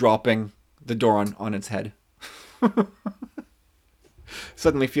Luke dropping the door on its head.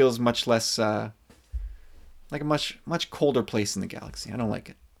 Suddenly feels much less like a much colder place in the galaxy. I don't like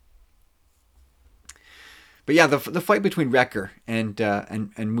it. But yeah, the fight between Wrecker and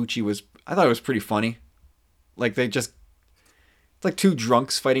Muchi I thought it was pretty funny. Like it's like two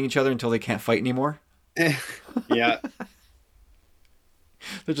drunks fighting each other until they can't fight anymore. Yeah.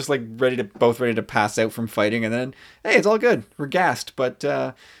 They're just like both ready to pass out from fighting, and then hey, it's all good. We're gassed, but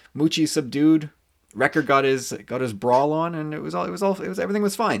Muchi subdued. Wrecker got his brawl on, and everything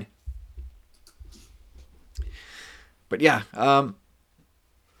was fine. But yeah,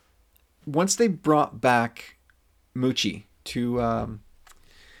 once they brought back Muchi to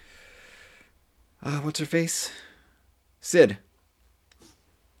what's her face? Sid.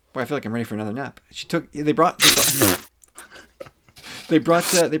 Boy, I feel like I'm ready for another nap. They brought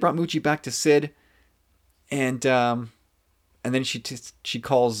Muchi back to Sid, and then she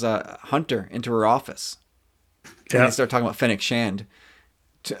calls Hunter into her office. Yeah. And they start talking about Fennec Shand.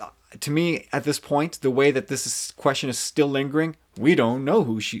 To me, at this point, the way that question is still lingering, we don't know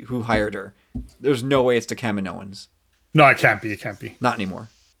who hired her. There's no way it's the Kaminoans. No, it can't be. It can't be. Not anymore.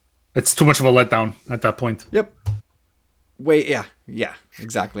 It's too much of a letdown at that point. Yep. Wait, yeah,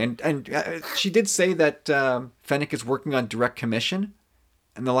 exactly. And she did say that Fennec is working on direct commission,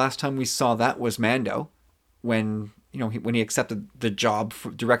 and the last time we saw that was Mando, when when he accepted the job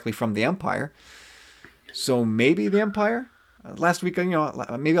directly from the Empire. So maybe the Empire. Last week,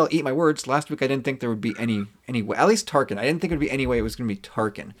 maybe I'll eat my words. Last week, I didn't think there would be any way. At least Tarkin. I didn't think it would be any way it was going to be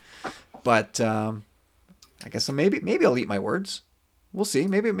Tarkin. But I guess so. Maybe I'll eat my words. We'll see.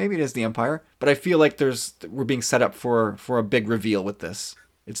 Maybe it is the Empire. But I feel like we're being set up for a big reveal with this.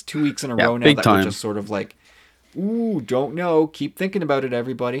 It's 2 weeks in a row now big that time. we're just sort of like, ooh, don't know. Keep thinking about it,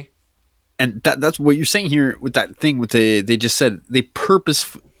 everybody. And that's what you're saying here with that thing with they just said they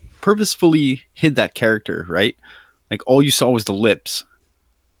purposefully hid that character, right? Like all you saw was the lips,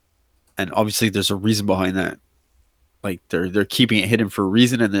 and obviously there's a reason behind that. Like they're keeping it hidden for a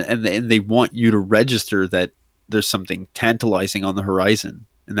reason, and they want you to register that there's something tantalizing on the horizon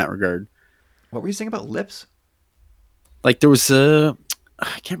in that regard. What were you saying about lips? Like there was I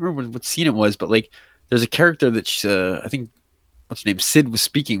can't remember what scene it was, but like there's a character that I think what's her name, Sid was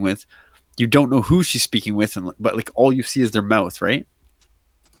speaking with. You don't know who she's speaking with, but like all you see is their mouth, right?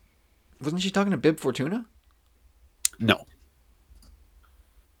 Wasn't she talking to Bib Fortuna? No.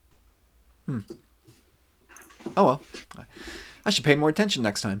 Oh well, I should pay more attention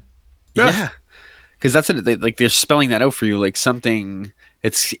next time. Yeah. Because that's it. They're spelling that out for you, like something.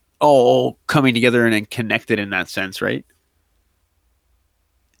 It's all coming together and then connected in that sense, right?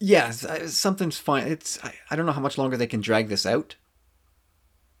 Yes, something's fine. I don't know how much longer they can drag this out.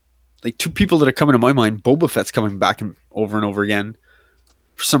 Like two people that are coming to my mind. Boba Fett's coming back over and over again.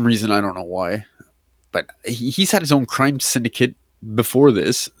 For some reason, I don't know why. But he's had his own crime syndicate before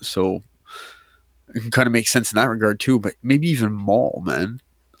this, so it can kind of make sense in that regard too. But maybe even Maul, man.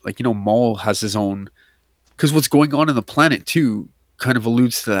 Like, Maul has his own... Because what's going on in the planet too kind of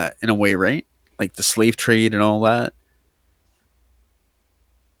alludes to that in a way, right? Like the slave trade and all that.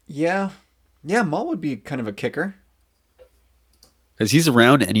 Yeah. Maul would be kind of a kicker. Because he's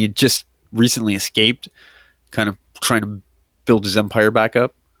around and he had just recently escaped, kind of trying to build his empire back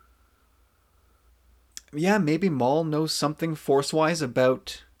up. Yeah, maybe Maul knows something Force-wise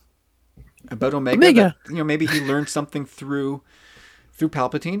about Omega. That, maybe he learned something through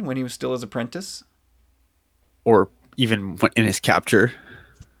Palpatine when he was still his apprentice. Or even in his capture.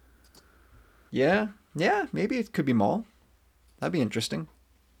 Yeah, maybe it could be Maul. That'd be interesting.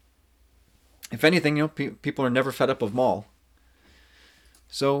 If anything, people are never fed up of Maul.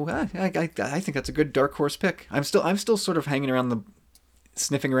 So I think that's a good dark horse pick. I'm still sort of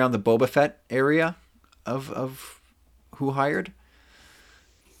sniffing around the Boba Fett area of who hired,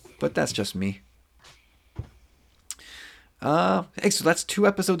 but that's just me. Hey, so that's 2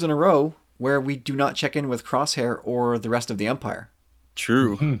 episodes in a row where we do not check in with Crosshair or the rest of the Empire.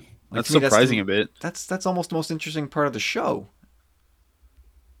 True. Like, that's surprising a bit. That's almost the most interesting part of the show.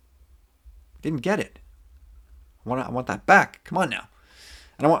 Didn't get it. I want that back. Come on now.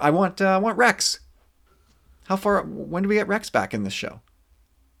 And I want Rex. When do we get Rex back in this show?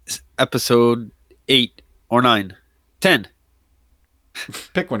 Episode 8 or 9. 10.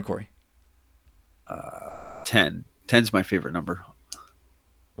 Pick one, Corey. 10. 10's my favorite number.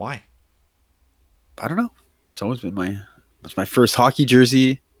 Why? I don't know. It's always been my first hockey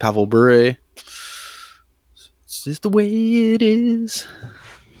jersey. Pavel Bure. It's just the way it is.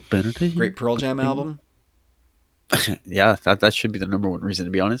 Great Pearl Jam album. Yeah, that should be the number one reason,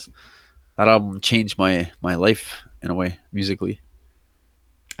 to be honest. That album changed my life in a way, musically.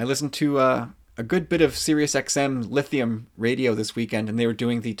 I listened to a good bit of Sirius XM Lithium radio this weekend, and they were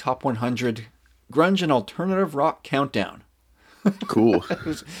doing the top 100 grunge and alternative rock countdown. Cool.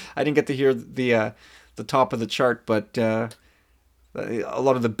 I didn't get to hear the top of the chart, but a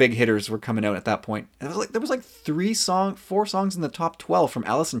lot of the big hitters were coming out at that point. And there was like 4 songs in the top 12 from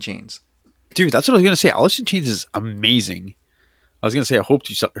Alice in Chains. Dude, that's what I was gonna say. Alice in Chains is amazing. I was gonna say I hoped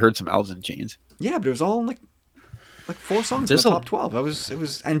you heard some Alice in Chains. Yeah, but it was all like 4 songs in the top 12. It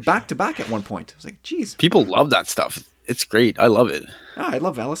was and back to back at one point. I was like, geez. People love that stuff. It's great. I love it. Yeah, I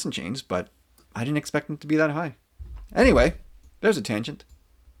love Alice in Chains, but I didn't expect it to be that high. Anyway, there's a tangent.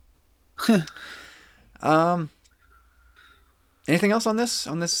 Anything else on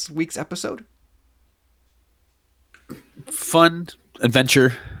this week's episode? Fun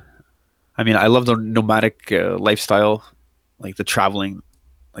adventure. I mean, I love the nomadic lifestyle, like the traveling,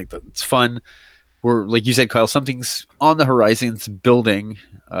 it's fun. We're, like you said, Kyle, something's on the horizon. It's building.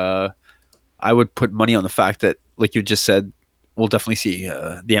 I would put money on the fact that, like you just said, we'll definitely see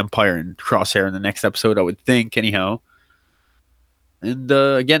the Empire and Crosshair in the next episode, I would think, anyhow. And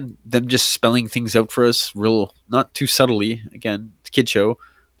again, them just spelling things out for us, not too subtly. Again, it's a kid show.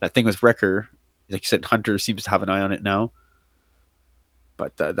 That thing with Wrecker, like you said, Hunter seems to have an eye on it now.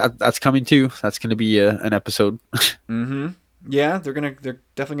 But that's coming too. That's going to be an episode. Mm-hmm. Yeah, they're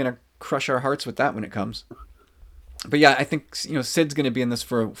definitely gonna crush our hearts with that when it comes. But yeah, I think Sid's gonna be in this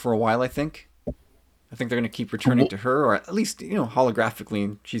for a while. I think they're gonna keep returning to her, or at least holographically,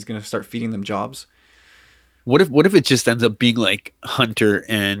 and she's gonna start feeding them jobs. What if it just ends up being like Hunter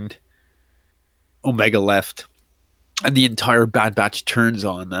and Omega left, and the entire Bad Batch turns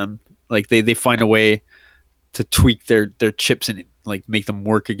on them? Like they find a way to tweak their chips and like make them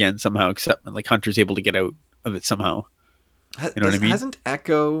work again somehow. Except like Hunter's able to get out of it somehow. You know what I mean? Hasn't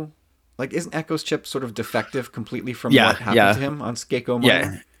Echo, isn't Echo's chip sort of defective completely from what happened to him on Skako Minor?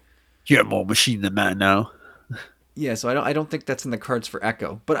 Yeah, you're more machine than man now. Yeah, so I don't think that's in the cards for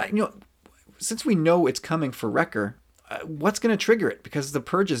Echo. But since we know it's coming for Wrecker, what's going to trigger it? Because the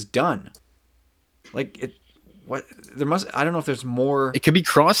purge is done. I don't know if there's more. It could be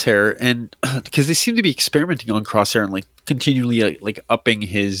Crosshair, and because they seem to be experimenting on Crosshair and like continually like upping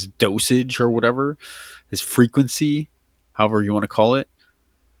his dosage or whatever, his frequency, however you want to call it.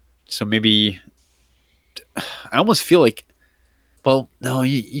 So maybe I almost feel like, well, no,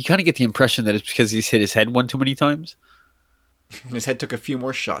 you kind of get the impression that it's because he's hit his head one too many times. His head took a few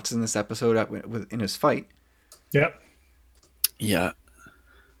more shots in this episode in his fight. Yep. Yeah.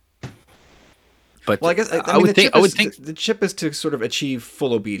 But well, I guess I would think the chip is to sort of achieve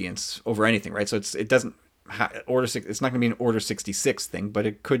full obedience over anything, right? So it doesn't it's not going to be an Order 66 thing, but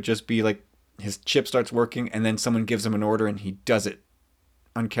it could just be like his chip starts working and then someone gives him an order and he does it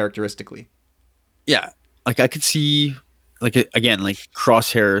uncharacteristically. Yeah, like I could see, like again, like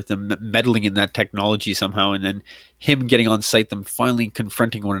Crosshair, them meddling in that technology somehow, and then him getting on site, them finally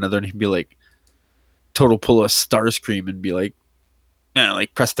confronting one another, and he'd be like, total pull a Starscream and be like, yeah,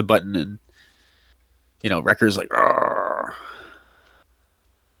 like press the button, and Wrecker's like, argh.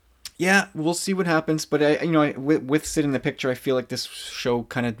 Yeah, we'll see what happens. But with Sid in the picture, I feel like this show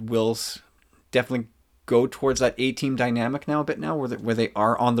kind of wills definitely go towards that A-team dynamic now a bit now, where they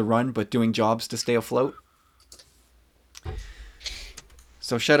are on the run but doing jobs to stay afloat.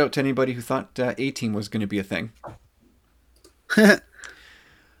 So shout out to anybody who thought A-team was going to be a thing.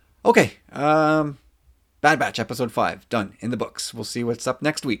 Okay, Bad Batch episode 5 done in the books. We'll see what's up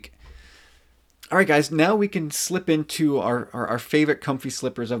next week. All right, guys, now we can slip into our favorite comfy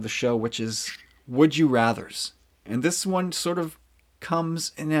slippers of the show, which is Would You Rathers. And this one sort of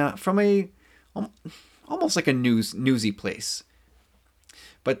comes from almost like a newsy place.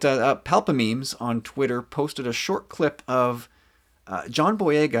 But Palpamemes on Twitter posted a short clip of John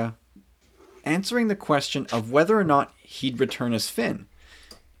Boyega answering the question of whether or not he'd return as Finn.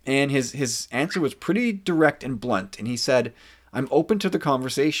 And his answer was pretty direct and blunt. And he said, I'm open to the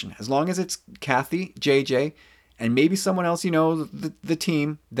conversation. As long as it's Kathy, JJ, and maybe someone else the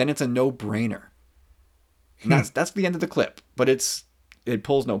team, then it's a no-brainer. And that's the end of the clip. But it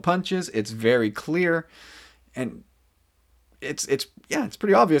pulls no punches. It's very clear. And it's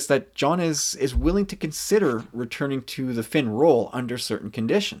pretty obvious that John is willing to consider returning to the Finn role under certain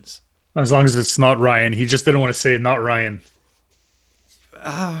conditions. As long as it's not Ryan. He just didn't want to say not Ryan.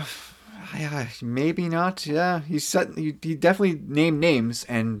 Yeah, maybe not. Yeah, he definitely named names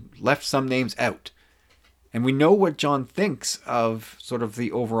and left some names out. And we know what John thinks of sort of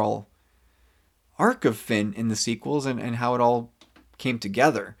the overall arc of Finn in the sequels and how it all came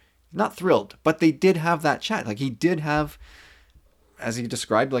together. Not thrilled, but they did have that chat. Like, he did have, as he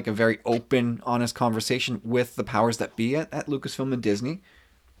described, like a very open, honest conversation with the powers that be at Lucasfilm and Disney.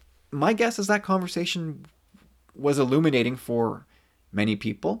 My guess is that conversation was illuminating for many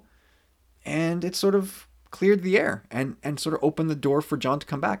people, and it sort of cleared the air and sort of opened the door for John to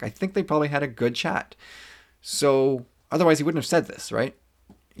come back. I think they probably had a good chat. So otherwise he wouldn't have said this, right?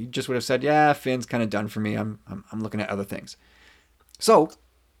 He just would have said, yeah, Finn's kind of done for me. I'm looking at other things. So,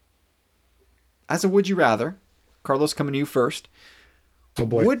 as a would you rather, Carlos, coming to you first. Oh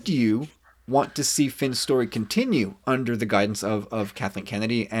boy. Would you want to see Finn's story continue under the guidance of Kathleen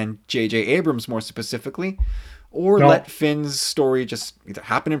Kennedy and J.J. Abrams more specifically? Or let Finn's story just either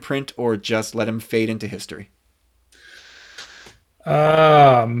happen in print or just let him fade into history?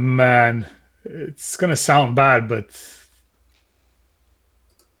 Man. It's going to sound bad, but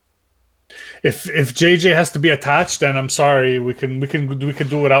if JJ has to be attached, then I'm sorry. We can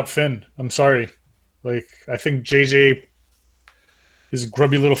do without Finn. I'm sorry. Like, I think JJ, his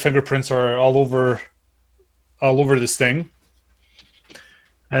grubby little fingerprints are all over this thing.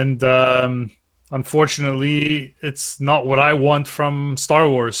 And unfortunately, it's not what I want from Star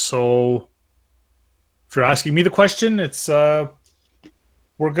Wars. So if you're asking me the question, it's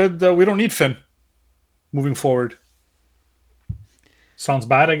we're good. We don't need Finn moving forward. Sounds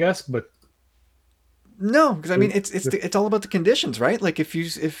bad, I guess, but No, because I mean it's all about the conditions, right? Like if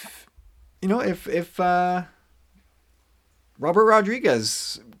Robert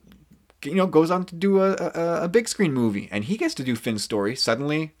Rodriguez, goes on to do a big screen movie and he gets to do Finn's story,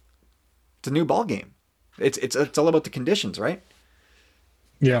 suddenly it's a new ball game. It's all about the conditions, right?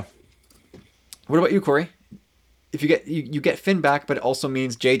 Yeah. What about you, Corey? If you get Finn back, but it also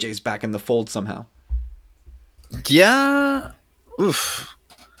means JJ's back in the fold somehow. Yeah. Oof.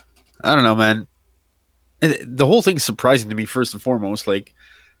 I don't know, man. The whole thing's surprising to me, first and foremost. Like,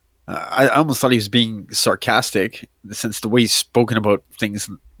 I almost thought he was being sarcastic since the way he's spoken about things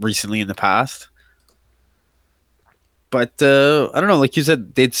recently in the past. But I don't know. Like you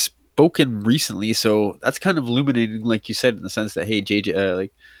said, they'd spoken recently, so that's kind of illuminating, like you said, in the sense that, hey, JJ,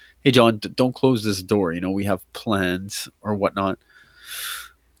 like, hey, John, don't close this door. We have plans or whatnot.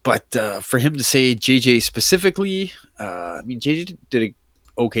 But for him to say JJ specifically, I mean, JJ did an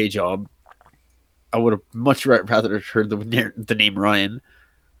okay job. I would have much rather heard the name Ryan.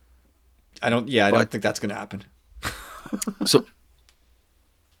 I don't think that's going to happen. So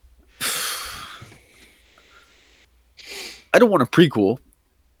I don't want a prequel,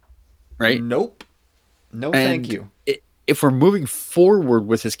 right? Nope. No, thank you. If we're moving forward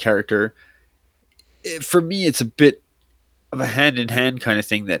with his character, for me, it's a bit of a hand-in-hand kind of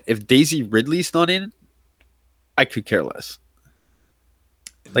thing that if Daisy Ridley's not in, I could care less.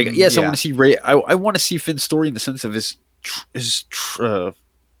 Like, yes, I want to see Ray. I want to see Finn's story in the sense of his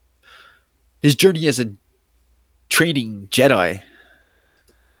journey as a training Jedi.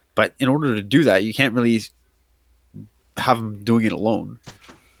 But in order to do that, you can't really have him doing it alone.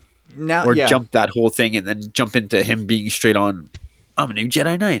 Jump that whole thing and then jump into him being straight on, I'm a new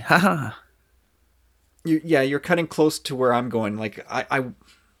Jedi Knight. Haha. You're cutting close to where I'm going. Like I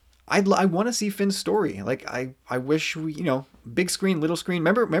want to see Finn's story. Like I wish we, big screen, little screen.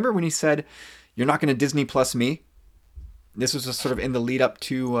 Remember when he said, "You're not going to Disney Plus me." This was just sort of in the lead up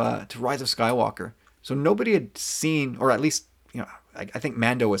to Rise of Skywalker. So nobody had seen, or at least I think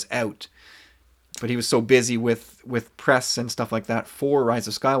Mando was out, but he was so busy with press and stuff like that for Rise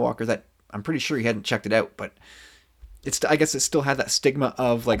of Skywalker that I'm pretty sure he hadn't checked it out. But I guess it still had that stigma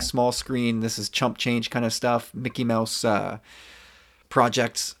of like small screen. This is chump change kind of stuff. Mickey Mouse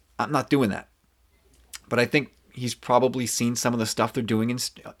projects. I'm not doing that. But I think he's probably seen some of the stuff they're doing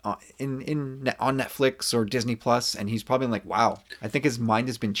on Netflix or Disney Plus, and he's probably like, wow. I think his mind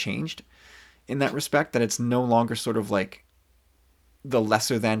has been changed in that respect, that it's no longer sort of like the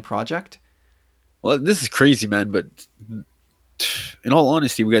lesser than project. Well, this is crazy, man. But in all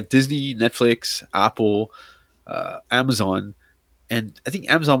honesty, we got Disney, Netflix, Apple, Amazon, and I think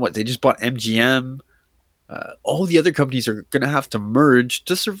Amazon, they just bought MGM. All the other companies are going to have to merge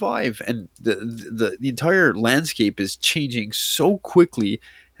to survive, and the entire landscape is changing so quickly,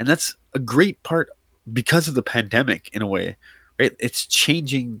 and that's a great part because of the pandemic in a way, right? It's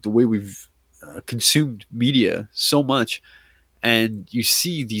changing the way we've consumed media so much, and you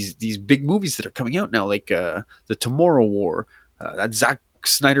see these big movies that are coming out now, like the Tomorrow War, that Zack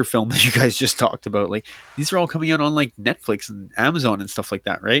Snyder film that you guys just talked about. Like, these are all coming out on like Netflix and Amazon and stuff like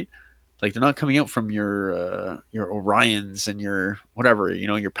that, right? Like, they're not coming out from your Orions and your whatever,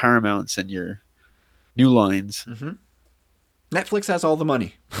 your Paramounts and your New Lines. Mm-hmm. Netflix has all the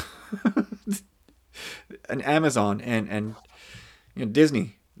money, and Amazon and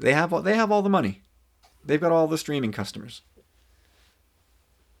Disney, they have all the money. They've got all the streaming customers.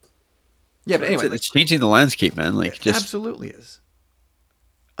 Yeah, but anyway, it's changing the landscape, man. Like, it absolutely is.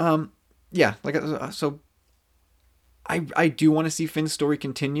 Yeah, so I do want to see Finn's story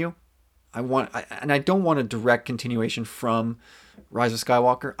continue. I don't want a direct continuation from Rise of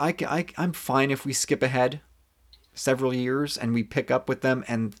Skywalker. I'm fine if we skip ahead several years and we pick up with them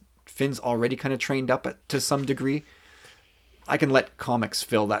and Finn's already kind of trained up to some degree. I can let comics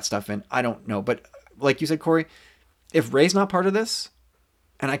fill that stuff in. I don't know. But like you said, Corey, if Rey's not part of this,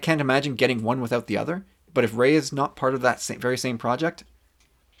 and I can't imagine getting one without the other, but if Rey is not part of that very same project,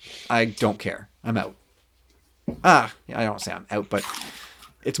 I don't care. I'm out. I don't say I'm out, but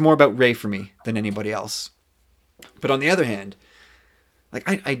it's more about Rey for me than anybody else. But on the other hand, like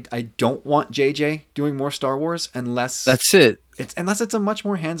I don't want JJ doing more Star Wars unless that's it. Unless it's a much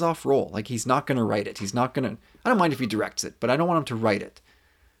more hands-off role. Like, he's not going to write it. He's not going to. I don't mind if he directs it, but I don't want him to write it.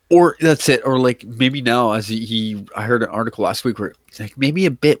 Or that's it. Or like maybe now, as I heard an article last week where it's like maybe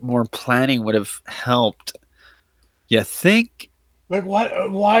a bit more planning would have helped. You think? Like,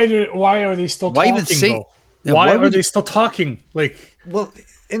 what? Why are they still talking? Even say? Yeah, why are they still talking? Like, well,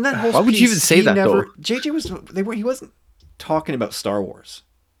 in that whole why would you even say that though? JJ he wasn't talking about Star Wars.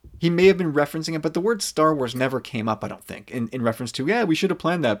 He may have been referencing it, but the word Star Wars never came up, I don't think, in reference to, we should have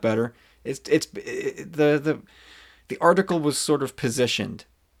planned that better. The article was sort of positioned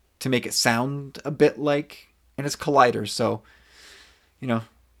to make it sound a bit like, and it's Collider, so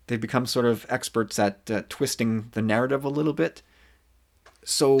they've become sort of experts at twisting the narrative a little bit.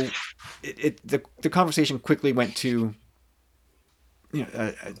 So the conversation quickly went to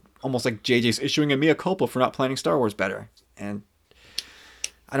almost like JJ's issuing a mea culpa for not planning Star Wars better, and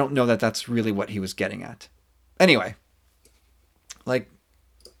I don't know that that's really what he was getting at. Anyway, like,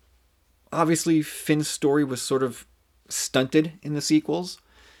 obviously Finn's story was sort of stunted in the sequels.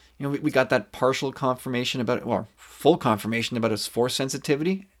 We got that partial confirmation about, or full confirmation about his Force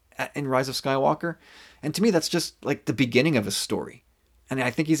sensitivity in Rise of Skywalker, and to me that's just like the beginning of his story. And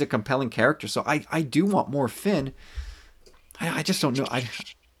I think he's a compelling character, so I do want more Finn. I just don't know.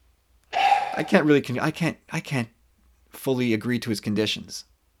 I can't fully agree to his conditions.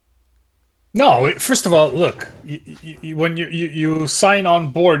 No, first of all, look, when you sign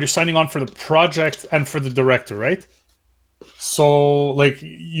on board, you're signing on for the project and for the director, right? So, like,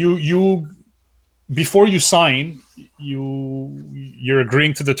 you before you sign, you're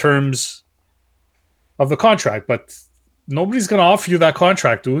agreeing to the terms of the contract, but nobody's gonna offer you that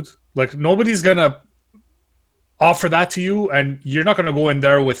contract, dude. Like, nobody's gonna offer that to you, and you're not gonna go in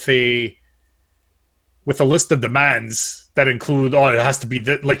there with a list of demands that include, it has to be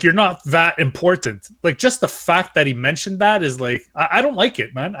like, you're not that important. Like, just the fact that he mentioned that is like, I don't like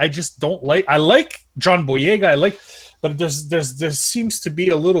it, man. I just don't like. I like John Boyega. But there seems to be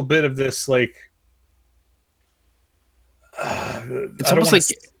a little bit of this, like, it's almost like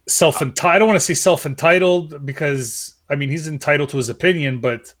self-entitled. I don't want to say self-entitled, because I mean, he's entitled to his opinion,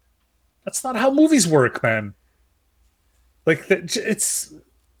 but that's not how movies work, man. Like, it's.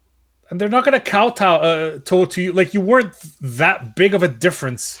 And they're not going to kowtow to you. Like, you weren't that big of a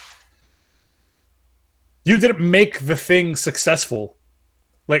difference. You didn't make the thing successful.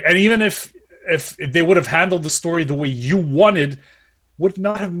 Like, and even if they would have handled the story the way you wanted, would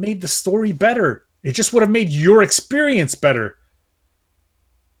not have made the story better. It just would have made your experience better.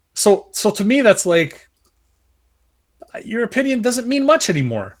 So to me, that's like, your opinion doesn't mean much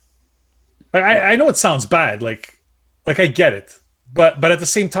anymore. I know it sounds bad. Like I get it. But at the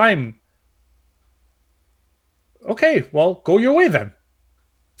same time, okay, well, go your way then.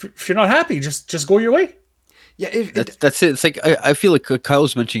 If you're not happy, just go your way. Yeah, that's it. It's like, I feel like Kyle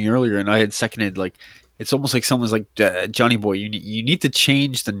was mentioning earlier, and I had seconded, like, it's almost like someone's like, Johnny Boy, you need to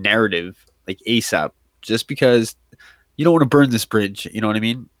change the narrative, like, ASAP, just because you don't want to burn this bridge. You know what I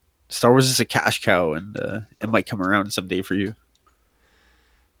mean? Star Wars is a cash cow, and it might come around someday for you.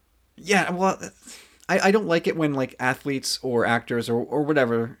 Yeah, well, I don't like it when, like, athletes or actors or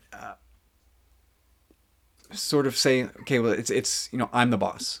whatever sort of say, okay, well, it's I'm the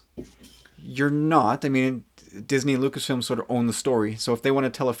boss. You're not. I mean, Disney and Lucasfilm sort of own the story, so if they want to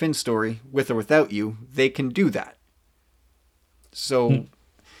tell a Finn story with or without you, they can do that. So,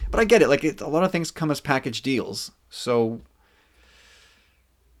 but I get it. Like, a lot of things come as package deals. So,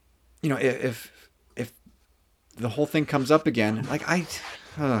 if the whole thing comes up again, like,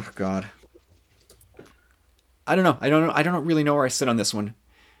 oh God, I don't know. I don't really know where I sit on this one.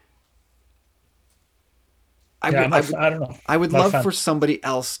 I don't know. I would love for somebody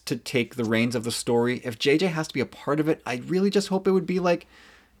else to take the reins of the story. If JJ has to be a part of it, I really just hope it would be like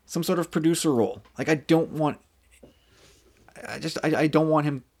some sort of producer role. Like, I don't want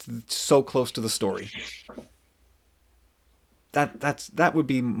him so close to the story. That would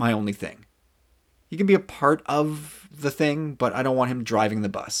be my only thing. He can be a part of the thing, but I don't want him driving the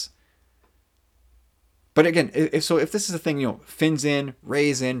bus. But again, if this is a thing, Finn's in,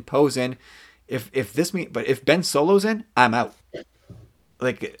 Rey's in, Poe's in. But if Ben Solo's in, I'm out.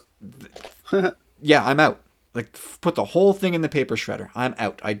 Like, yeah, I'm out. Like, put the whole thing in the paper shredder. I'm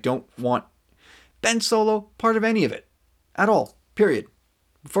out. I don't want Ben Solo part of any of it at all. Period.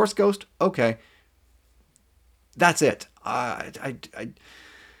 Force Ghost, okay. That's it. And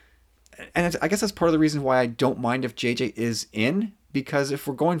I guess that's part of the reason why I don't mind if JJ is in, because if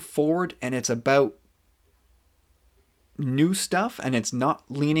we're going forward and it's about new stuff and it's not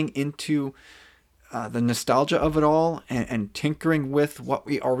leaning into the nostalgia of it all and tinkering with what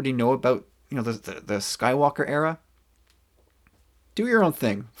we already know about the Skywalker era, do your own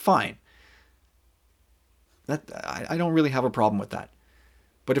thing. Fine. That I don't really have a problem with that.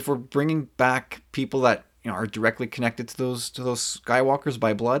 But if we're bringing back people that are directly connected to those Skywalkers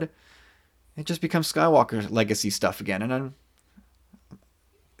by blood, it just becomes Skywalker legacy stuff again. And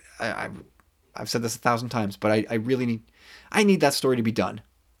I've said this 1,000 times, but I really need that story to be done.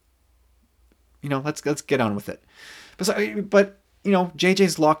 Let's get on with it. But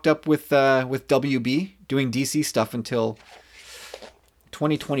JJ's locked up with WB doing DC stuff until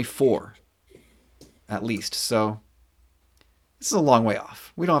 2024 at least. So this is a long way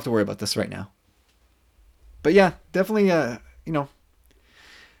off. We don't have to worry about this right now. But yeah, definitely,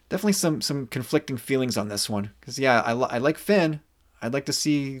 definitely some conflicting feelings on this one. Because yeah, I like Finn. I'd like to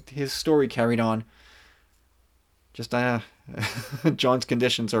see his story carried on. Just John's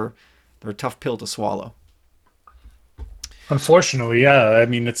conditions they're a tough pill to swallow. Unfortunately, yeah. I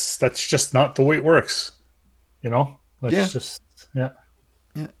mean, that's just not the way it works. Let's just yeah.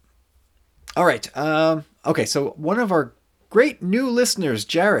 All right. Okay. So one of our great new listeners,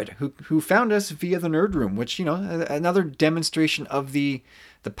 Jared, who found us via the Nerd Room, which another demonstration of the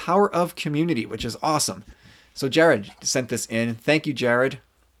power of community, which is awesome. So Jared sent this in. Thank you, Jared.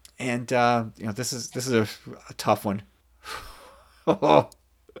 And this is a tough one.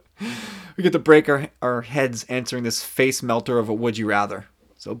 We get to break our heads answering this face melter of a would you rather.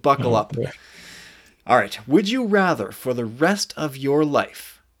 So buckle up. Boy. All right. Would you rather, for the rest of your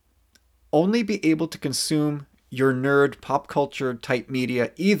life, only be able to consume your nerd pop culture type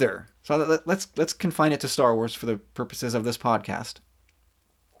media either? So let's confine it to Star Wars for the purposes of this podcast.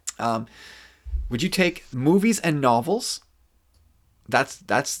 Would you take movies and novels?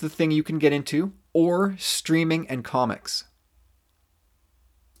 That's the thing you can get into, or streaming and comics.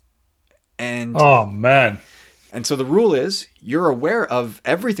 And Oh man. And so the rule is you're aware of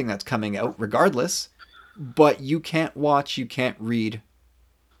everything that's coming out regardless, but you can't watch, you can't read.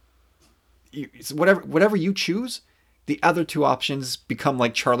 So whatever you choose, the other two options become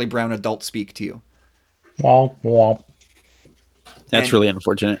like Charlie Brown adult speak to you. Womp womp. That's really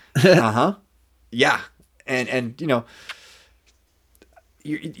unfortunate. Uh-huh. Yeah. And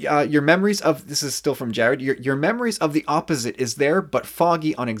your memories of, this is still from Jared, your memories of the opposite is there, but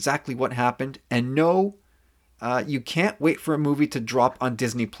foggy on exactly what happened. And no, you can't wait for a movie to drop on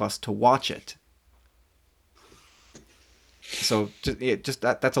Disney Plus to watch it. So just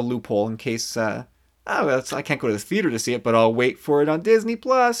that's a loophole in case, I can't go to the theater to see it, but I'll wait for it on Disney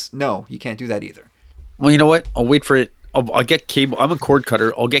Plus. No, you can't do that either. Well, you know what? I'll wait for it. I'll get cable. I'm a cord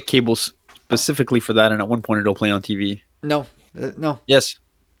cutter. I'll get cables specifically for that, and at one point it'll play on TV. No, no. Yes.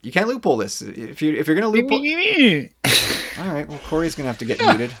 You can't loophole this. If you're gonna loophole, all right. Well, Corey's gonna have to get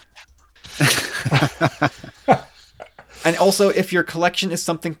muted. And also, if your collection is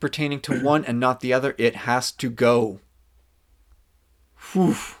something pertaining to one and not the other, it has to go.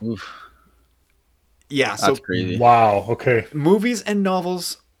 Whew. Oof. Yeah. So That's crazy. Wow. Okay. movies and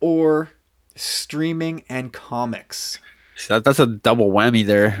novels, or streaming and comics. That's a double whammy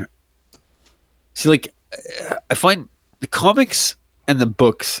there. See, like, I find the comics and the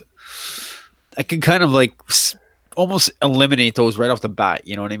books, I can kind of like almost eliminate those right off the bat.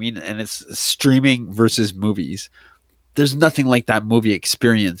 You know what I mean? And it's streaming versus movies. There's nothing like that movie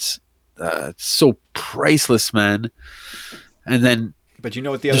experience. It's so priceless, man. And then But you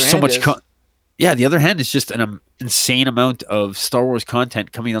know what the other there's hand so much. is? Yeah, the other hand is just an insane amount of Star Wars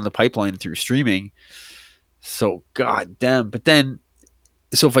content coming on the pipeline through streaming. So goddamn. But then,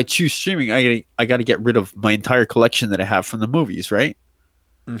 so if I choose streaming, I got to get rid of my entire collection that I have from the movies, right?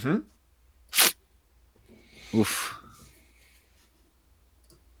 Mm-hmm. Oof.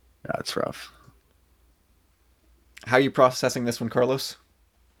 That's rough. How are you processing this one, Carlos?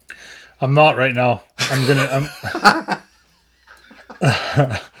 I'm not right now. I'm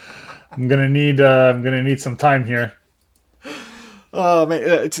gonna need some time here. Oh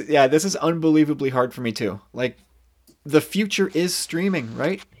man, this is unbelievably hard for me too. Like, the future is streaming,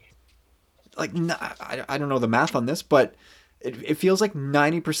 right? Like, I don't know the math on this, but it feels like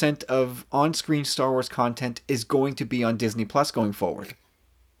 90% of on-screen Star Wars content is going to be on Disney Plus going forward.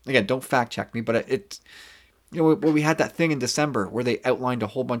 Again, don't fact check me, but it's, when we had that thing in December where they outlined a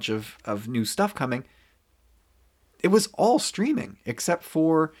whole bunch of new stuff coming, it was all streaming except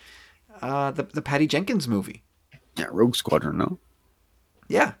for the Patty Jenkins movie. Yeah, Rogue Squadron, no?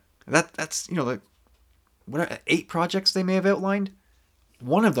 Yeah, that's like what 8 projects they may have outlined.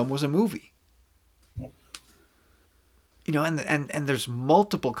 One of them was a movie. And there's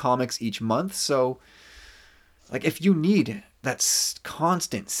multiple comics each month, so like if you need that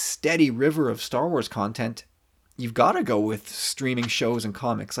constant, steady river of Star Wars content, you've got to go with streaming shows and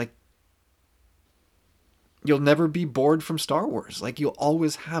comics. Like, you'll never be bored from Star Wars. Like, you'll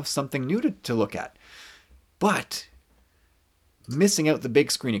always have something new to look at. But missing out the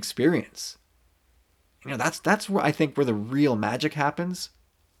big screen experience, that's where I think where the real magic happens.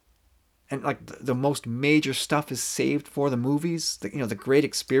 And like the most major stuff is saved for the movies. The great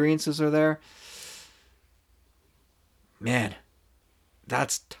experiences are there. Man,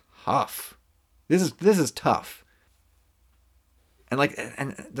 that's tough. This is tough. And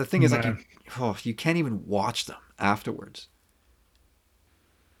the thing is, like, you can't even watch them afterwards.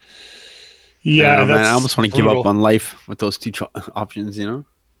 I don't Yeah, know, man. I that's almost want to give up brutal. on life with those two options, you know?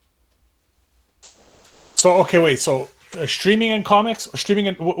 So okay, wait. So streaming and comics, or streaming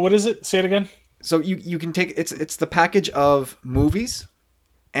and what is it? Say it again. So you can take it's the package of movies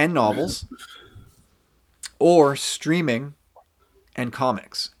and novels, or streaming and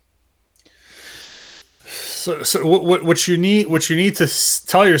comics. So what you need to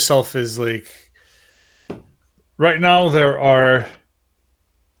tell yourself is like right now there are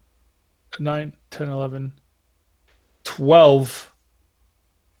 9, 10, 11, 12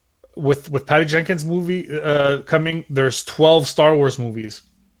 with Patty Jenkins movie coming. There's 12 Star Wars movies.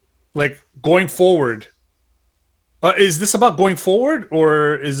 Like going forward, is this about going forward,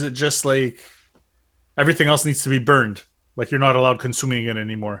 or is it just like everything else needs to be burned? Like you're not allowed consuming it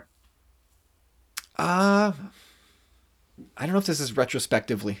anymore. I don't know if this is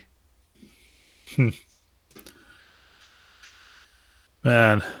retrospectively.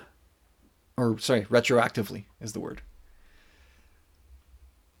 Man, Or sorry, retroactively is the word.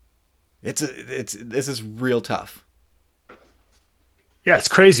 This is real tough yeah, it's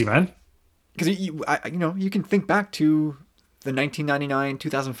crazy, man. because you can think back to the 1999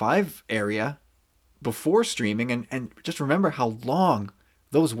 2005 area before streaming and just remember how long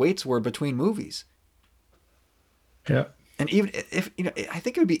those waits were between movies. Yeah. And even if I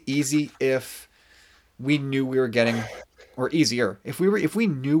think it would be easy if we knew we were getting, or easier if we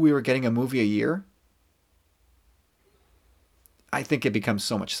knew we were getting a movie a year. I think it becomes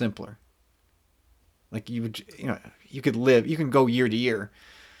so much simpler. Like you can go year to year,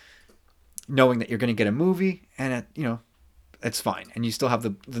 knowing that you're going to get a movie, and it's fine, and you still have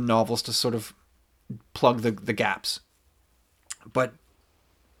the novels to sort of plug the gaps. But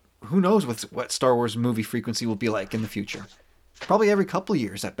who knows what Star Wars movie frequency will be like in the future? Probably every couple of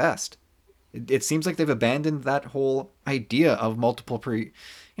years at best. It seems like they've abandoned that whole idea of multiple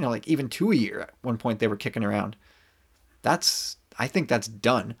like even 2 a year. At one point they were kicking around. I think that's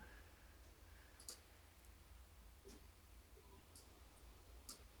done.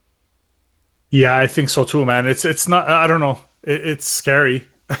 Yeah, I think so too, man. It's not. I don't know. It's scary.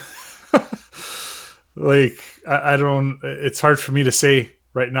 Like I don't. It's hard for me to say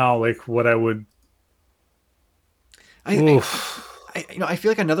right now. Like what I would. Oof. I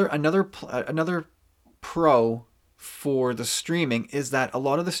feel like another pro for the streaming is that a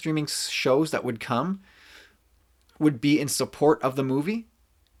lot of the streaming shows that would come would be in support of the movie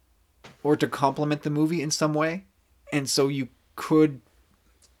or to complement the movie in some way, and so you could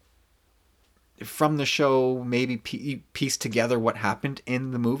from the show maybe piece together what happened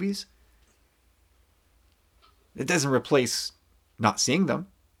in the movies. It doesn't replace not seeing them,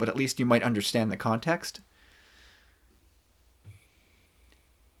 but at least you might understand the context.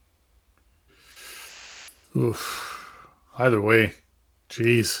 Oof. Either way,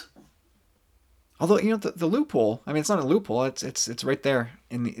 jeez. Although the loophole, I mean, it's not a loophole. It's right there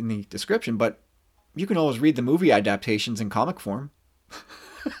in the description, but you can always read the movie adaptations in comic form.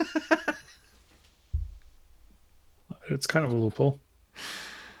 It's kind of a loophole.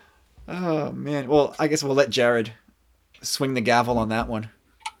 Oh man. Well, I guess we'll let Jared swing the gavel on that one.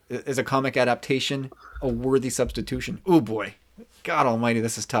 Is a comic adaptation a worthy substitution? Oh boy, God Almighty,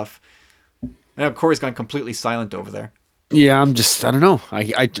 this is tough. I know Corey's gone completely silent over there. Yeah, I don't know.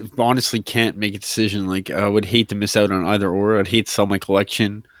 I honestly can't make a decision. Like, I would hate to miss out on either or. I'd hate to sell my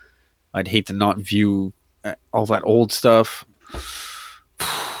collection. I'd hate to not view all that old stuff.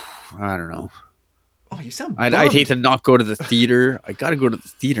 I don't know. Oh, you sound I'd hate to not go to the theater. I gotta go to the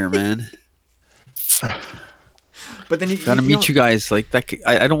theater, man. But then you Gotta meet you guys. Like that.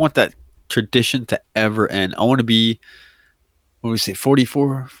 I don't want that tradition to ever end. I want to be, what do we say, 40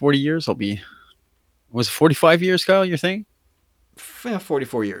 years? Was it 45 years, Kyle, you're saying?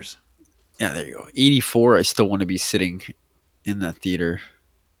 44 years. Yeah, there you go. 84, I still want to be sitting in that theater.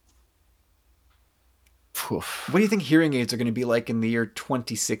 Oof. What do you think hearing aids are going to be like in the year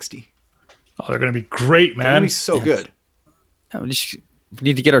 2060? Oh, they're gonna be great, They're going to man. be so good. Yeah, we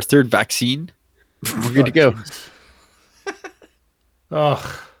need to get our third vaccine. We're good to go.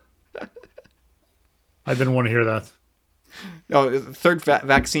 Oh, I didn't want to hear that. Oh, third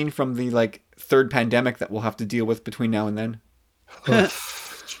vaccine from the third pandemic that we'll have to deal with between now and then. Get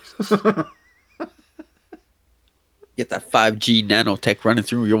that 5G nanotech running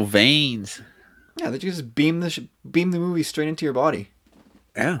through your veins. Yeah, they just beam the movie straight into your body.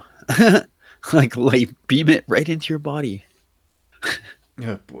 Yeah. like beam it right into your body.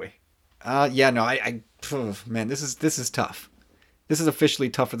 Oh boy. Yeah, no, man, this is tough. This is officially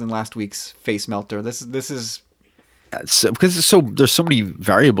tougher than last week's face melter. This is Because there's so many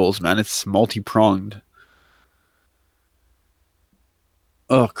variables, man. It's multi-pronged.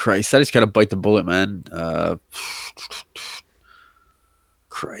 Oh Christ! I just gotta bite the bullet, man.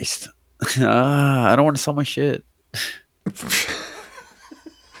 Christ. I don't want to sell my shit.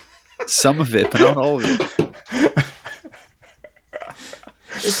 Some of it, but not all of it.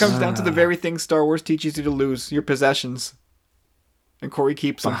 It comes down to the very thing Star Wars teaches you to lose, your possessions. And Corey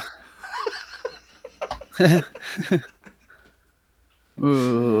keeps them.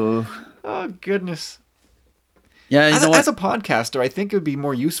 Ooh. Oh, goodness. Yeah, you know what? As a podcaster, I think it would be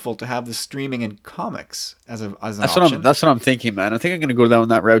more useful to have the streaming and comics as an That's option. that's what I'm thinking, man. I think I'm gonna go down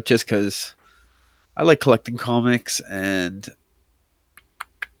that route just because I like collecting comics, and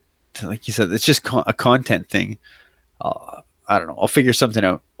like you said, it's just a content thing. I don't know. I'll figure something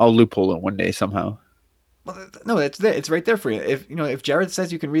out. I'll loophole it one day somehow. Well, no, it's there. It's right there for you. If Jared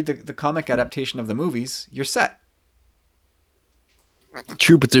says you can read the comic adaptation of the movies, you're set.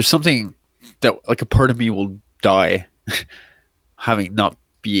 True, but there's something that like a part of me will die having not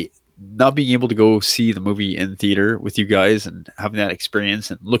being able to go see the movie in theater with you guys and having that experience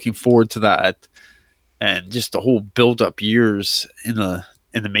and looking forward to that, and just the whole build up years in the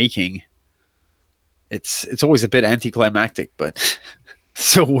making. It's always a bit anticlimactic, but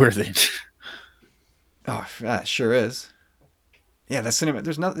so worth it. Oh, that sure is. Yeah, the cinema.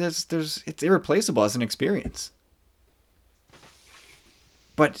 It's irreplaceable as an experience.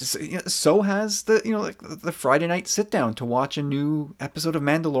 But so has the Friday night sit down to watch a new episode of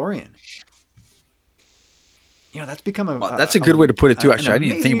Mandalorian. That's become that's a good way to put it too. Actually, I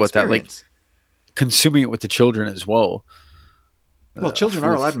didn't even think about experience. that. Like consuming it with the children as well. Well, children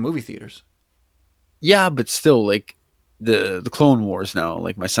are allowed in movie theaters. Yeah, but still, like the Clone Wars now.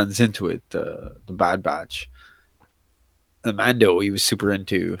 Like my son's into it. The Bad Batch. The Mando, he was super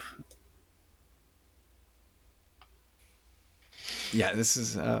into. Yeah, this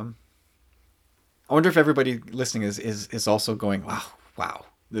is. I wonder if everybody listening is also going, wow,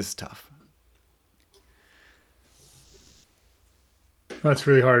 this is tough. That's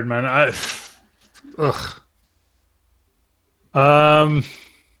really hard, man.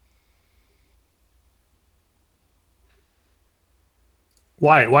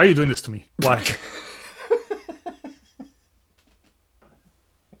 Why? Why are you doing this to me? Why?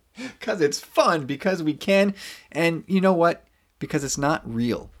 Because it's fun, because we can, and you know what? Because it's not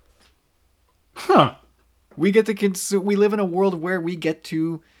real. Huh. We get to consume. We live in a world where we get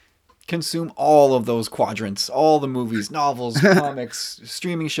to consume all of those quadrants, all the movies, novels, comics,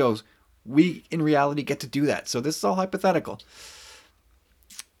 streaming shows. We, in reality, get to do that. So this is all hypothetical.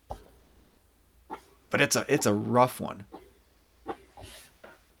 But it's a rough one.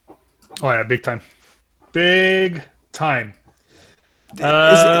 Oh yeah, big time. Big time.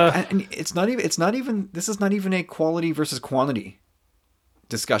 It's not even. This is not even a quality versus quantity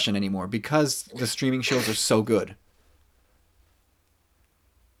discussion anymore because the streaming shows are so good.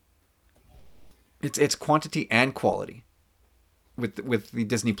 It's quantity and quality with the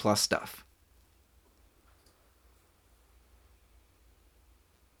Disney Plus stuff.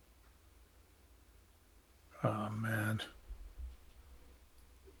 Oh man,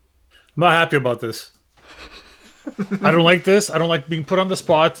 I'm not happy about this. I don't like this. I don't like being put on the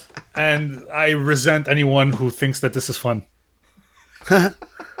spot, and I resent anyone who thinks that this is fun.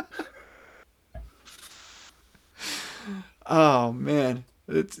 Oh man,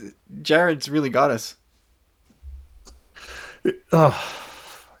 Jared's really got us.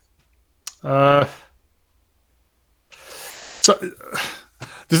 So,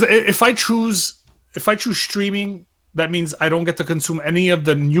 if I choose streaming, that means I don't get to consume any of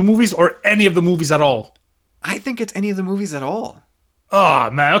the new movies or any of the movies at all. I think it's any of the movies at all. Oh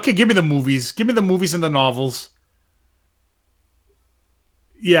man, okay, give me the movies. Give me the movies and the novels.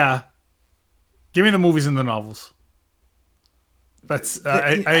 Yeah, give me the movies and the novels. That's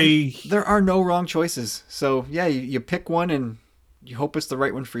there are no wrong choices. So yeah, you pick one and you hope it's the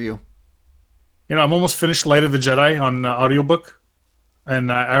right one for you. I'm almost finished Light of the Jedi on audiobook,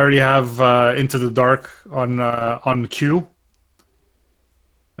 and I already have Into the Dark on queue.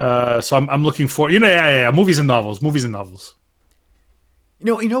 So I'm looking for movies and novels.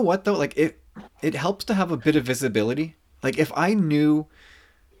 You know what though? Like it helps to have a bit of visibility. Like if I knew,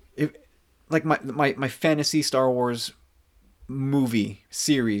 if like my fantasy Star Wars movie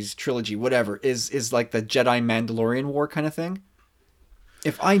series trilogy whatever is like the Jedi Mandalorian War kind of thing.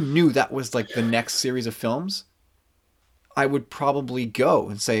 If I knew that was like the next series of films, I would probably go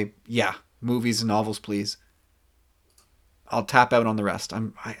and say, yeah, movies and novels, please. I'll tap out on the rest.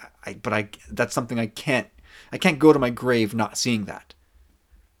 But that's something I can't go to my grave not seeing that.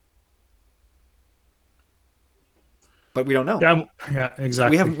 But we don't know. Yeah,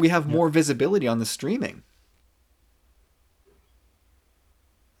 exactly. We have more visibility on the streaming.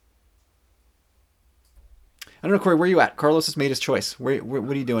 I don't know, Corey, where you at? Carlos has made his choice. What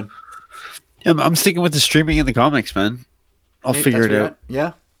are you doing? Yeah, I'm sticking with the streaming and the comics, man. I'll Nate, figure that's it where out. you're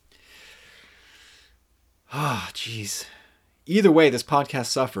at? Yeah. Ah, jeez. Either way, this podcast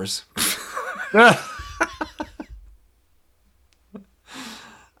suffers.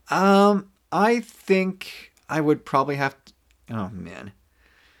 I think I would probably have to, oh man.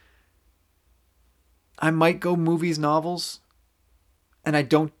 I might go movies, novels, and I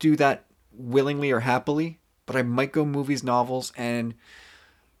don't do that willingly or happily, but I might go movies, novels, and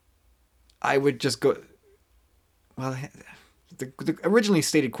I would just go, well, the originally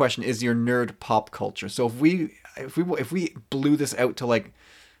stated question is your nerd pop culture. So if we blew this out to like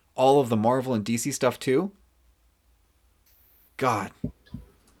all of the Marvel and DC stuff too, God.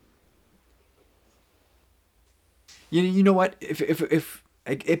 You know what? If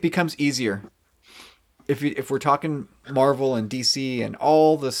it becomes easier, if we're talking Marvel and DC and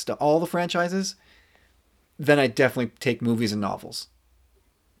all the stuff, all the franchises, then I definitely take movies and novels,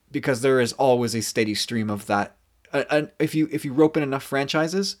 because there is always a steady stream of that. And if you rope in enough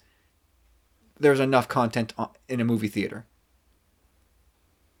franchises, there's enough content in a movie theater.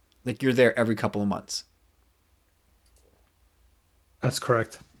 Like, you're there every couple of months. That's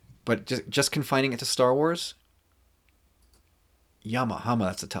correct. But just confining it to Star Wars, Yamahama,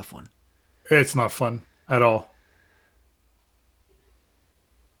 that's a tough one. It's not fun at all.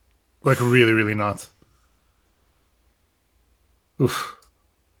 Like, really, really not. Oof.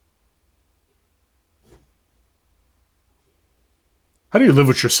 How do you live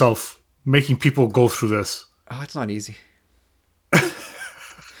with yourself, making people go through this? Oh, it's not easy.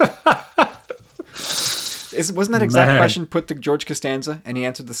 Wasn't that exact Man. question put to George Costanza, and he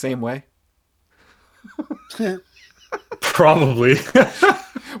answered the same way? Probably.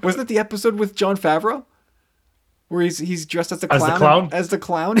 Wasn't it the episode with Jon Favreau, where he's dressed as the As the clown? clown? As the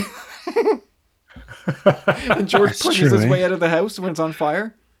clown. And George That's pushes true, his eh? way out of the house when it's on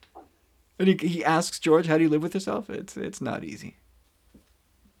fire. And he asks George, "How do you live with yourself?" It's not easy.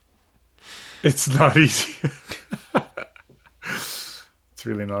 It's not easy. It's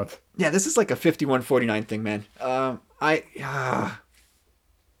really not. Yeah, this is like a 51-49 thing, man.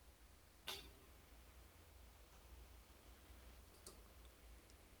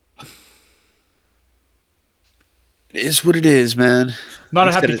 It is what it is, man. Not a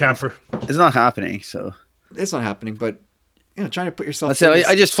Instead happy of- camper. It's not happening, so It's not happening, but trying to put yourself. that's it.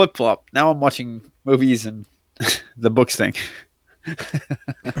 I just flip flop. Now I'm watching movies and the books thing.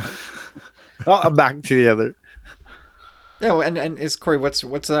 Oh, I'm back to the other. Yeah, well, and is Corey, what's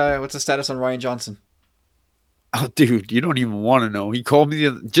the status on Ryan Johnson? Oh, dude, you don't even want to know. He called me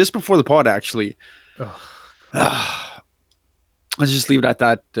just before the pod, actually. Let's just leave it at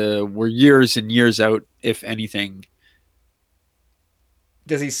that. We're years and years out, if anything.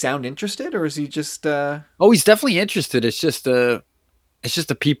 Does he sound interested, or is he just? Oh, he's definitely interested. It's just the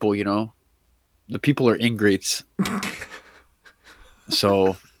people, you know. The people are ingrates.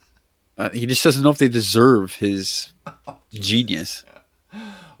 So he just doesn't know if they deserve his genius.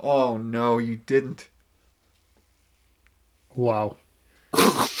 Oh no, you didn't. Wow.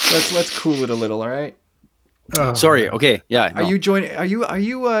 Let's cool it a little, all right? Sorry. Okay. Yeah. Are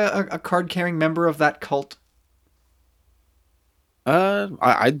you a card carrying member of that cult?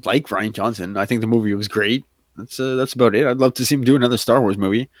 I like Ryan Johnson. I think the movie was great. That's about it. I'd love to see him do another Star Wars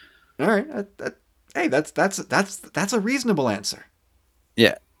movie. All right. Hey, that's a reasonable answer.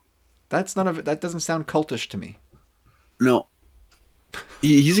 Yeah. That doesn't sound cultish to me. No.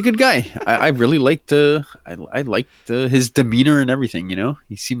 He's a good guy. I really liked I liked his demeanor and everything. You know,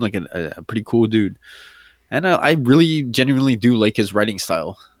 he seemed like a pretty cool dude, and I really genuinely do like his writing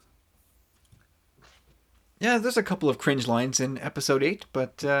style. Yeah, there's a couple of cringe lines in episode 8,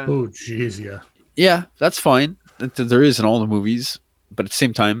 but Oh, jeez, yeah. Yeah, that's fine. There is in all the movies, but at the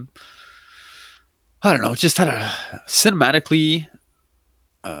same time, I don't know. It just had a cinematically,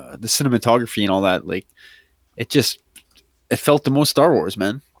 the cinematography and all that. Like, it felt the most Star Wars,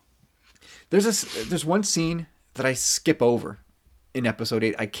 man. there's one scene that I skip over in episode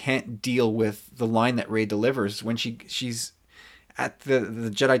 8. I can't deal with the line that Rey delivers when she's at the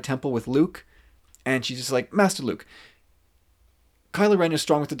Jedi Temple with Luke, and she's just like, "Master Luke, Kylo Ren is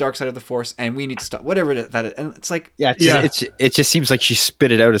strong with the dark side of the Force, and we need to stop whatever that is." And it's like, Yeah, it just seems like she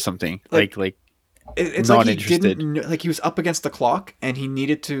spit it out of something. Like it's not like he interested. didn't know, like he was up against the clock, and he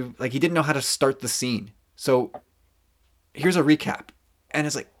needed to, like, he didn't know how to start the scene. So here's a recap, and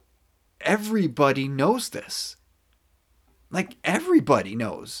it's like, everybody knows this. Like, everybody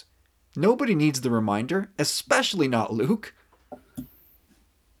knows. Nobody needs the reminder, especially not Luke.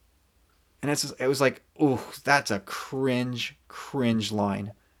 And it was like, oh, that's a cringe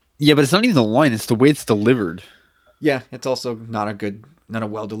line. Yeah, but it's not even the line; it's the way it's delivered. Yeah, it's also not a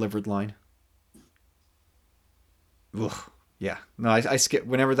well delivered line. Ugh. Yeah, no, I skip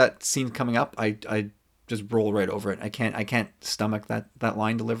whenever that scene's coming up. I just roll right over it. I can't stomach that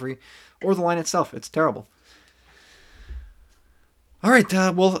line delivery, or the line itself. It's terrible. All right,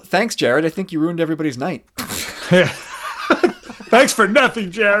 well, thanks, Jared. I think you ruined everybody's night. Thanks for nothing,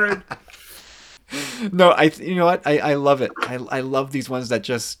 Jared. No, you know what? I love it. I love these ones that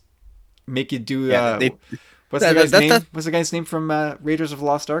just make you do. What's the guy's name? What's the guy's name from Raiders of the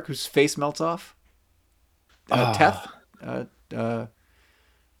Lost Ark whose face melts off? Teth.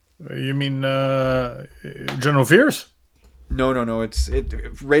 You mean General Veers? No. It's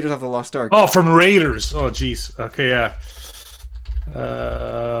Raiders of the Lost Ark. Oh, from Raiders. Oh, jeez. Okay, yeah.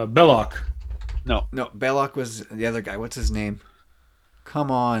 Belloc. No, Belloc was the other guy. What's his name?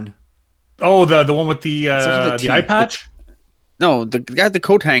 Come on. Oh, the one with the eye patch? No, the guy with the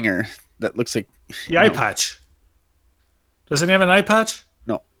coat hanger that looks like the eye patch. Doesn't he have an eye patch?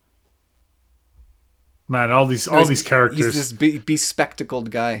 No. Man, all these characters. He's this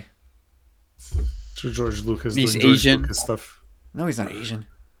bespectacled guy. George Lucas. He's George Asian. Lucas stuff. No, he's not Asian.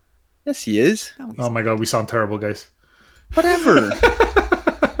 Yes, he is. No, Oh my god, we sound terrible, guys. Whatever.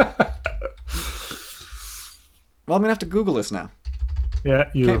 Well, I'm gonna have to Google this now. Yeah,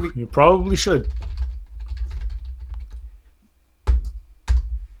 you probably should.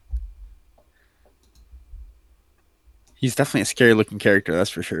 He's definitely a scary looking character,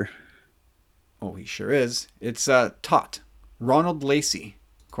 that's for sure. Oh, he sure is. It's Tot. Ronald Lacey.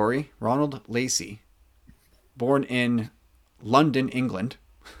 Corey. Ronald Lacey. Born in London, England.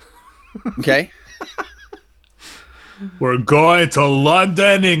 Okay. We're going to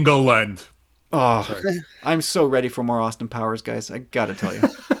London, England. Oh, I'm so ready for more Austin Powers, guys. I gotta tell you.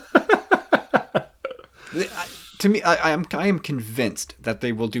 To me, I am convinced that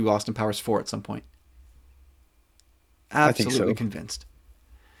they will do Austin Powers 4 at some point. Absolutely I think so. Convinced.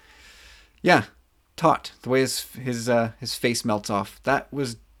 Yeah, Tot. The way his face melts off. That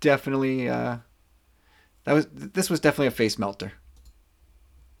was definitely this was definitely a face melter.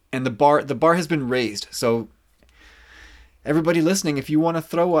 And the bar has been raised. So everybody listening, if you want to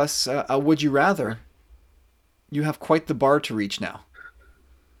throw us a would you rather, you have quite the bar to reach now.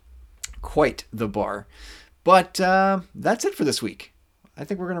 Quite the bar. But that's it for this week. I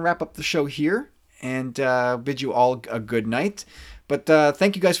think we're going to wrap up the show here and bid you all a good night. But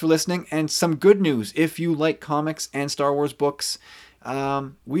thank you guys for listening. And some good news. If you like comics and Star Wars books,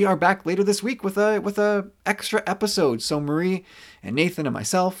 we are back later this week with a extra episode. So Marie and Nathan and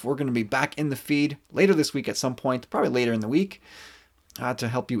myself, we're going to be back in the feed later this week at some point, probably later in the week, to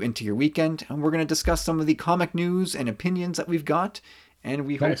help you into your weekend. And we're going to discuss some of the comic news and opinions that we've got. And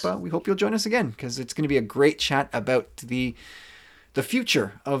we hope you'll join us again, because it's going to be a great chat about the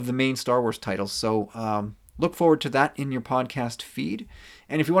future of the main Star Wars titles. So look forward to that in your podcast feed.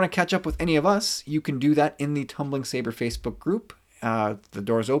 And if you want to catch up with any of us, you can do that in the Tumbling Saber Facebook group. The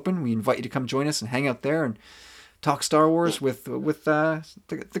door's open. We invite you to come join us and hang out there and talk Star Wars with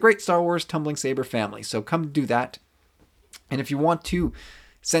the great Star Wars Tumbling Saber family. So come do that. And if you want to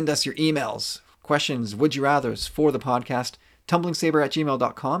send us your emails, questions, would you rathers for the podcast,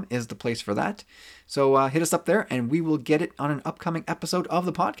 tumblingsaber@gmail.com is the place for that. So hit us up there and we will get it on an upcoming episode of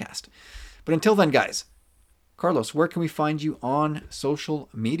the podcast. But until then, guys, Carlos, where can we find you on social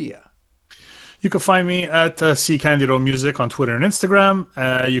media? You can find me at C Candido Music on Twitter and Instagram.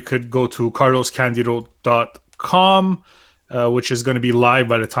 You could go to carloscandido.com, which is going to be live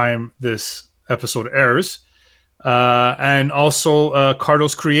by the time this episode airs. And also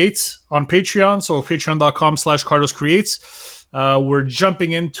Carlos Creates on Patreon. So patreon.com/Carlos Creates. We're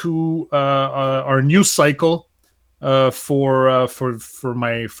jumping into our new cycle for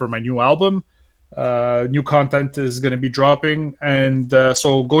my new album. New content is going to be dropping, and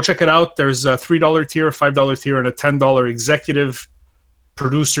so go check it out. There's a $3 tier, $5 tier, and a $10 executive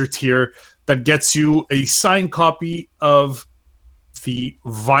producer tier that gets you a signed copy of the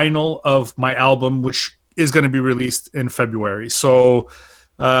vinyl of my album, which is going to be released in February. So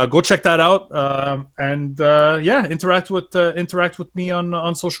go check that out, and interact with me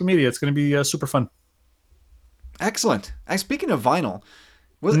on social media. It's going to be super fun. Excellent. Speaking of vinyl,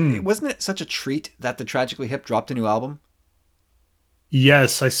 wasn't it such a treat that the Tragically Hip dropped a new album?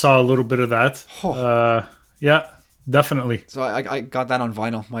 Yes, I saw a little bit of that. Oh. Yeah, definitely. So I got that on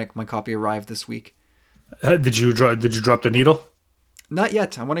vinyl. My copy arrived this week. Did you drop the needle? Not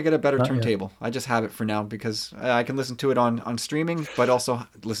yet. I want to get a better turntable. I just have it for now because I can listen to it on streaming, but also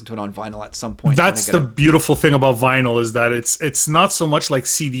listen to it on vinyl at some point. That's the beautiful thing about vinyl, is that it's not so much like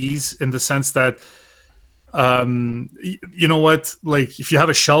CDs in the sense that You know what? Like, if you have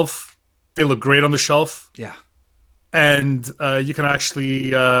a shelf, they look great on the shelf. Yeah. And you can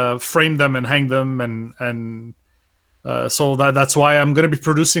actually frame them and hang them, and so that's why I'm going to be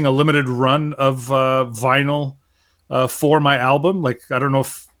producing a limited run of vinyl for my album. Like, I don't know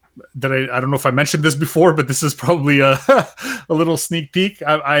if I mentioned this before, but this is probably a a little sneak peek.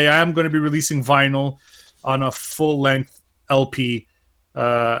 I am going to be releasing vinyl on a full length LP,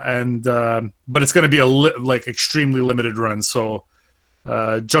 but it's going to be like extremely limited run. So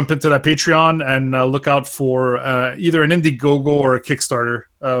jump into that Patreon and look out for either an Indiegogo or a Kickstarter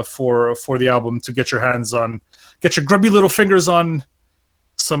for the album to get your grubby little fingers on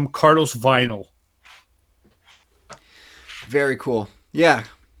some Carlos vinyl. Very cool. Yeah.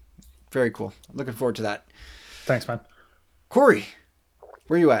 Very cool. I'm looking forward to that. Thanks, man. Corey,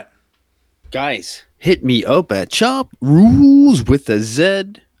 where you at? Guys, hit me up at Chop Rules with a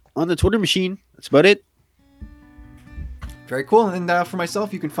Z on the Twitter machine. That's about it. Very cool. And for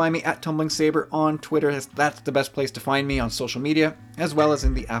myself, you can find me at Tumbling Saber on Twitter. That's the best place to find me on social media, as well as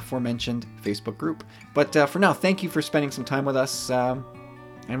in the aforementioned Facebook group. But for now, thank you for spending some time with us, and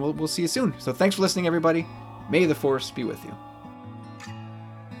we'll see you soon. So thanks for listening, everybody. May the Force be with you.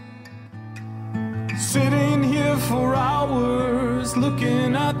 Sitting here for hours,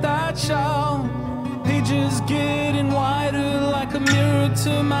 looking at that shelf. Pages getting wider like a mirror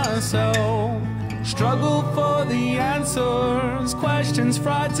to myself. Struggle for the answers, questions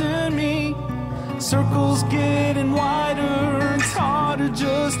frighten me. Circles getting wider, it's harder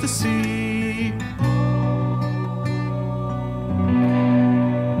just to see.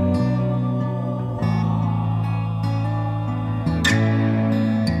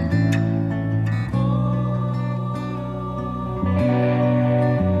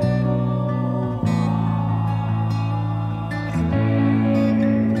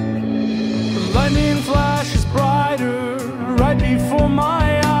 Lightning flashes brighter right before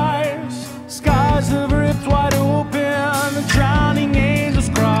my eyes. Skies have ripped wide open, the drowning angels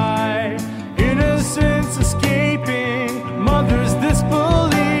cry. Innocence escaping, mother's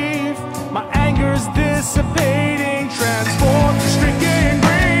disbelief. My anger's dissipate.